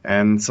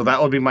 And so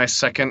that will be my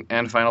second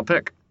and final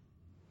pick.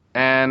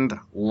 And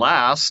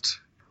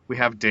last, we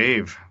have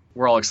Dave.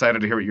 We're all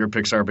excited to hear what your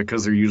picks are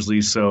because they're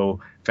usually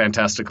so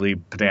fantastically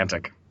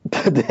pedantic.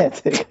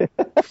 Pedantic.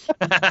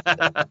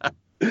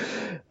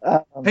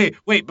 Hey,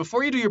 wait,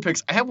 before you do your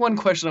picks, I have one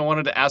question I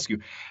wanted to ask you.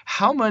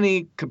 How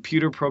many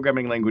computer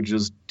programming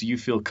languages do you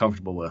feel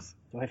comfortable with?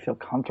 Do I feel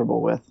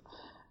comfortable with?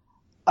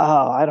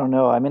 Oh, I don't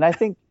know. I mean, I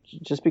think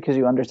just because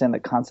you understand the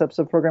concepts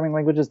of programming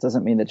languages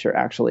doesn't mean that you're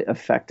actually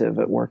effective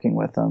at working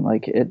with them.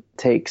 Like, it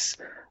takes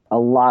a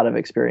lot of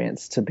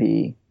experience to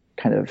be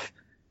kind of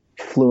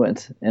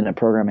fluent in a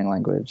programming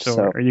language.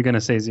 So are you going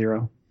to say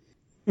 0?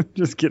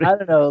 Just kidding. I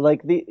don't know.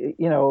 Like,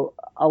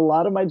 a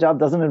lot of my job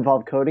doesn't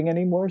involve coding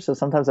anymore. So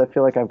sometimes I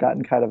feel like I've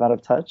gotten kind of out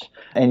of touch.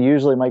 And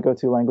usually my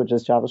go-to language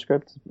is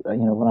JavaScript,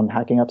 when I'm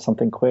hacking up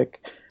something quick.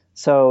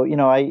 So,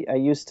 I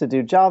used to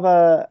do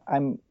Java.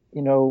 I'm,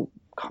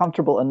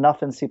 comfortable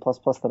enough in C++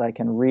 that I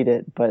can read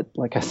it. But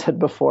like I said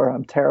before,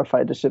 I'm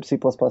terrified to ship C++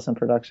 in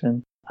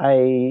production.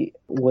 I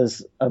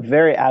was a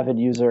very avid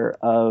user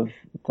of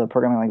the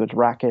programming language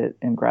Racket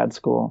in grad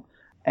school.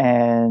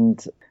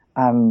 And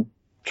I'm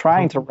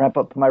trying to ramp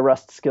up my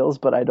Rust skills,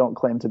 but I don't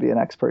claim to be an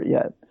expert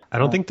yet. I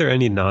don't think there are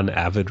any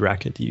non-avid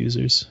Racket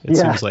users. It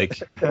seems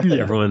like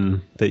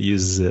everyone that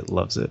uses it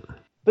loves it.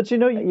 But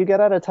you get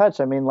out of touch.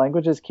 I mean,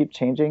 languages keep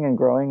changing and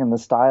growing, and the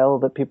style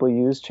that people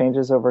use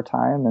changes over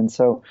time. And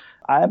so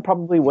I'm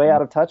probably way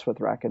out of touch with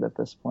Racket at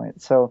this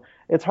point. So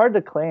it's hard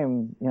to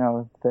claim,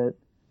 that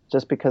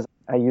just because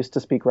I used to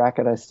speak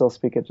Racket, I still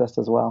speak it just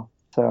as well.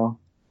 So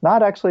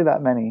not actually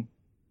that many.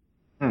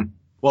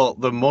 Well,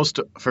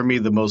 for me,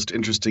 the most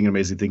interesting and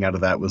amazing thing out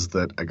of that was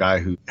that a guy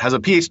who has a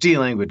PhD in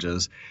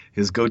languages,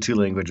 his go-to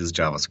language is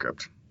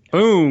JavaScript.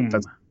 Boom.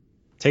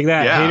 Take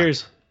that, Yeah.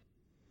 haters.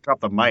 Drop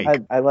the mic.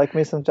 I like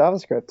me some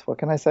JavaScript. What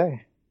can I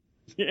say?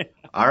 Yeah.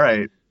 All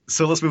right.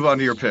 So let's move on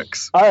to your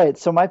picks. All right.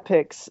 So my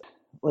picks,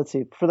 let's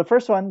see. For the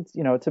first one,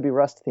 to be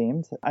Rust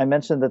themed, I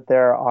mentioned that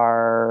there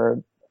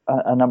are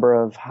a number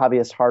of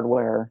hobbyist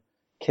hardware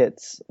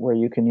kits where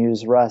you can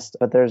use Rust,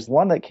 but there's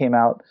one that came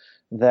out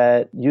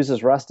that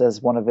uses Rust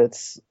as one of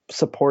its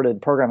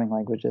supported programming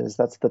languages.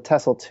 That's the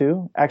Tessel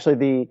 2.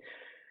 Actually,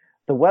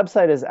 the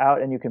website is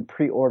out and you can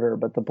pre-order,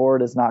 but the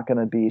board is not going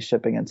to be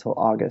shipping until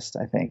August,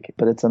 I think.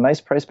 But it's a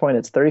nice price point.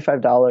 It's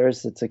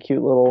 $35. It's a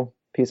cute little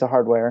piece of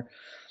hardware.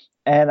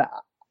 And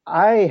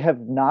I have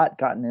not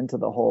gotten into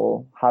the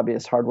whole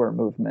hobbyist hardware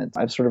movement.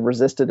 I've sort of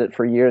resisted it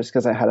for years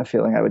because I had a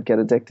feeling I would get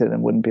addicted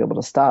and wouldn't be able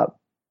to stop.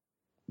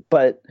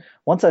 But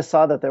once I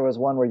saw that there was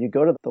one where you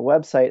go to the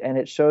website and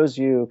it shows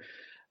you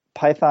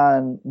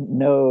Python,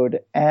 Node,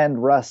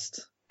 and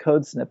Rust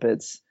code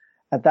snippets,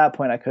 at that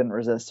point I couldn't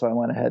resist, so I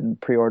went ahead and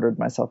pre-ordered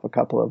myself a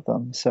couple of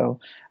them. So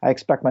I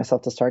expect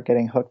myself to start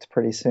getting hooked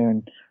pretty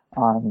soon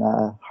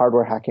on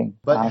hardware hacking.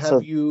 But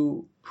have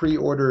you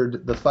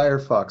pre-ordered the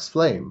Firefox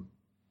Flame?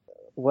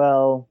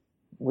 Well,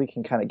 we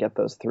can kind of get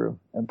those through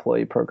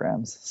employee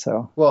programs.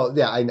 So. Well,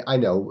 yeah, I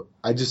know.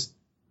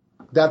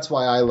 That's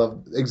why I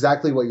love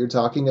exactly what you're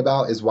talking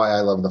about is why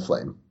I love the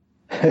Flame.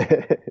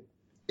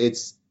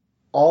 It's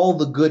all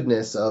the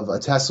goodness of a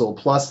Tessel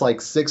plus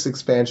like 6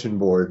 expansion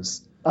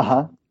boards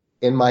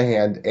in my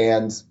hand,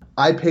 and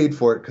I paid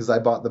for it because I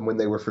bought them when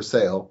they were for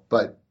sale.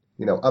 But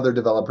other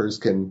developers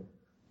can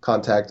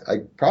contact.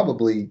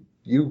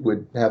 You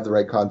would have the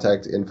right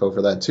contact info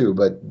for that too.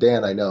 But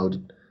Dan, I know,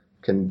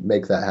 can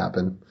make that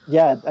happen.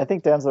 Yeah, I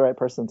think Dan's the right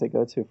person to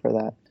go to for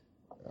that.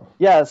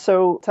 Yeah,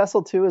 so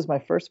Tessel 2 is my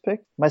first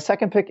pick. My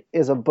second pick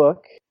is a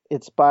book.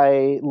 It's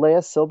by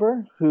Leah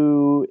Silber,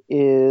 who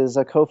is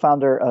a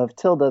co-founder of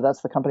Tilda.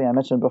 That's the company I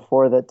mentioned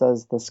before that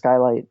does the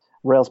Skylight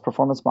Rails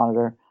performance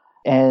monitor.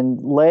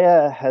 And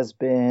Leah has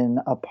been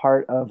a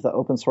part of the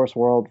open source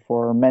world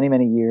for many,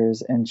 many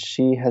years, and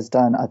she has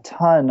done a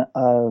ton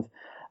of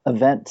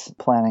event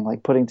planning,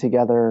 like putting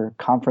together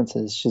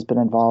conferences. She's been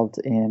involved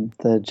in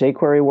the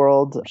jQuery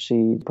world.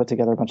 She put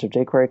together a bunch of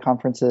jQuery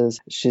conferences.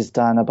 She's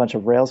done a bunch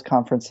of Rails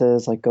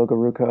conferences like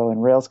GoGoRuCo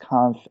and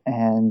RailsConf,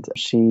 and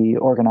she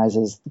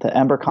organizes the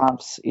Ember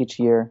Confs each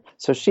year.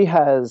 So she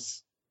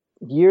has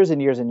years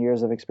and years and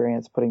years of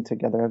experience putting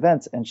together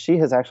events, and she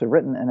has actually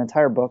written an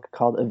entire book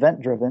called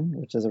Event Driven,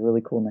 which is a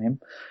really cool name,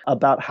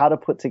 about how to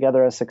put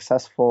together a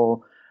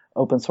successful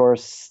open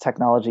source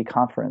technology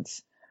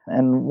conference.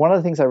 And one of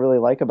the things I really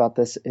like about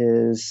this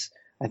is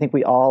I think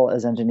we all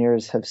as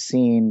engineers have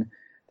seen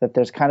that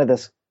there's kind of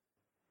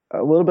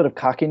a little bit of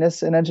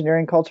cockiness in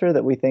engineering culture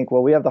that we think,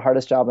 well, we have the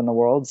hardest job in the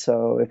world,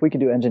 so if we can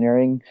do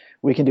engineering,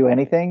 we can do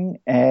anything.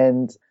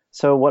 And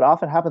so what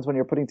often happens when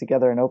you're putting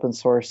together an open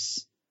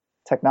source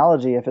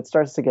technology, if it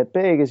starts to get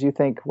big, is you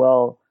think,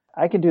 well,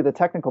 I can do the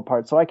technical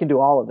part, so I can do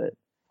all of it.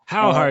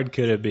 How hard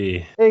could it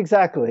be?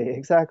 Exactly.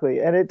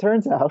 And it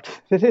turns out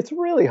that it's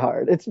really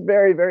hard. It's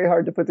very, very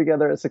hard to put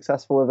together a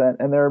successful event,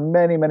 and there are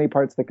many, many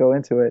parts that go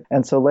into it.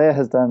 And so Leah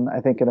has done, I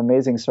think, an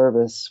amazing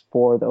service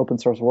for the open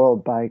source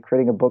world by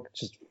creating a book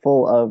just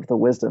full of the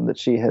wisdom that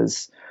she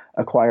has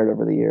acquired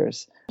over the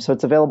years. So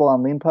it's available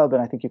on LeanPub,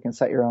 and I think you can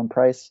set your own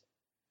price.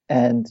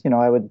 And,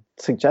 I would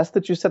suggest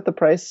that you set the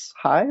price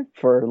high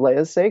for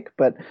Leia's sake,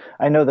 but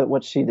I know that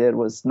what she did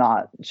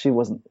she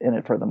wasn't in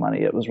it for the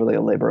money. It was really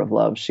a labor of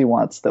love. She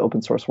wants the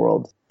open source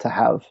world to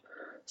have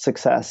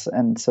success.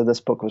 And so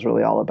this book was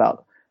really all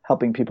about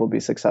helping people be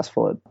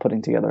successful at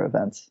putting together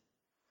events.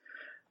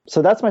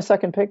 So that's my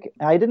second pick.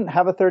 I didn't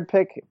have a third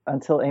pick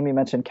until Amy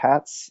mentioned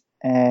cats,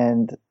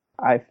 and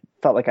I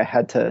felt like I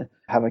had to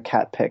have a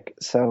cat pick.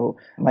 So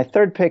my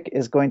third pick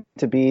is going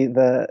to be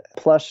the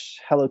plush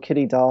Hello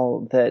Kitty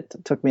doll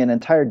that took me an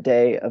entire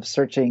day of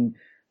searching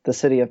the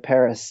city of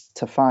Paris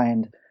to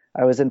find.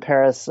 I was in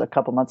Paris a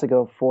couple months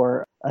ago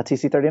for a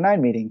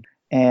TC39 meeting,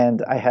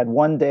 and I had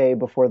one day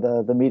before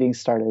the meeting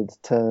started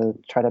to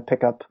try to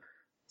pick up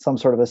some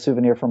sort of a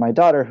souvenir for my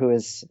daughter, who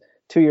is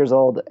 2 years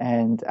old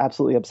and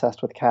absolutely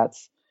obsessed with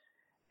cats.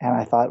 And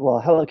I thought,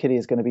 well, Hello Kitty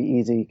is going to be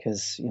easy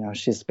because,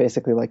 she's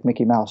basically like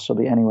Mickey Mouse. She'll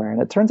be anywhere.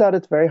 And it turns out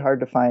it's very hard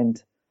to find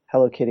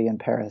Hello Kitty in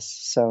Paris.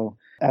 So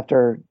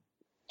after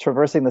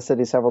traversing the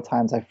city several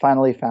times, I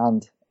finally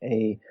found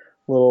a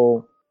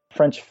little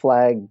French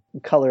flag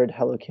colored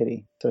Hello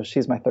Kitty. So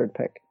she's my third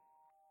pick.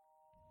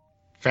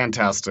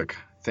 Fantastic.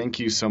 Thank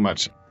you so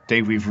much.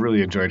 Dave, we've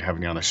really enjoyed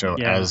having you on the show,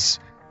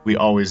 as we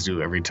always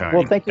do every time.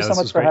 Well, thank you so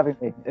much for having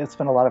me. It's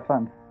been a lot of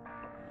fun.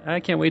 I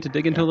can't wait to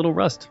dig into a little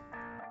Rust.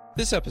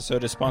 This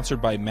episode is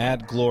sponsored by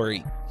Mad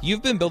Glory.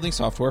 You've been building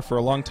software for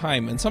a long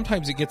time, and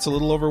sometimes it gets a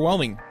little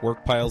overwhelming.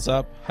 Work piles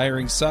up,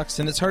 hiring sucks,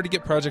 and it's hard to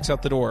get projects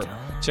out the door.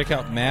 Check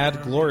out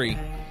Mad Glory.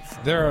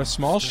 They're a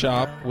small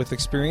shop with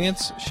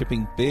experience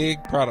shipping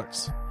big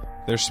products.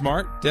 They're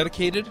smart,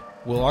 dedicated,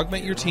 will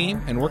augment your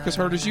team, and work as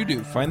hard as you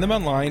do. Find them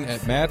online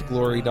at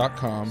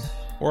madglory.com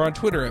or on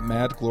Twitter at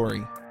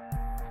madglory.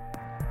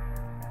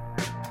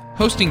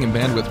 Hosting and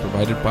bandwidth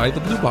provided by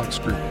the Blue Box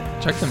Group.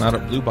 Check them out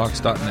at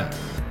bluebox.net.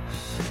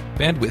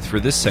 Bandwidth for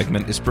this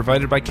segment is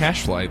provided by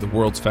CacheFly, the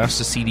world's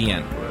fastest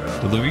CDN.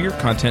 Deliver your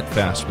content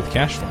fast with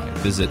CacheFly.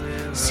 Visit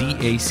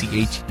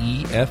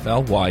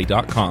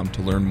CacheFly.com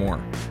to learn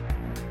more.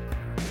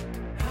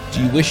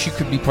 Do you wish you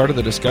could be part of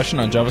the discussion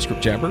on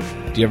JavaScript Jabber?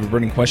 Do you have a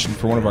burning question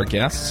for one of our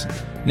guests?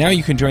 Now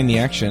you can join the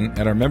action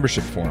at our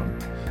membership forum.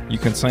 You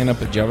can sign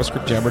up at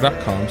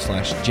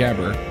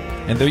javascriptjabber.com/jabber,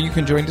 and there you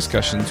can join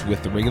discussions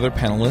with the regular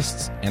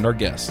panelists and our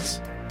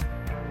guests.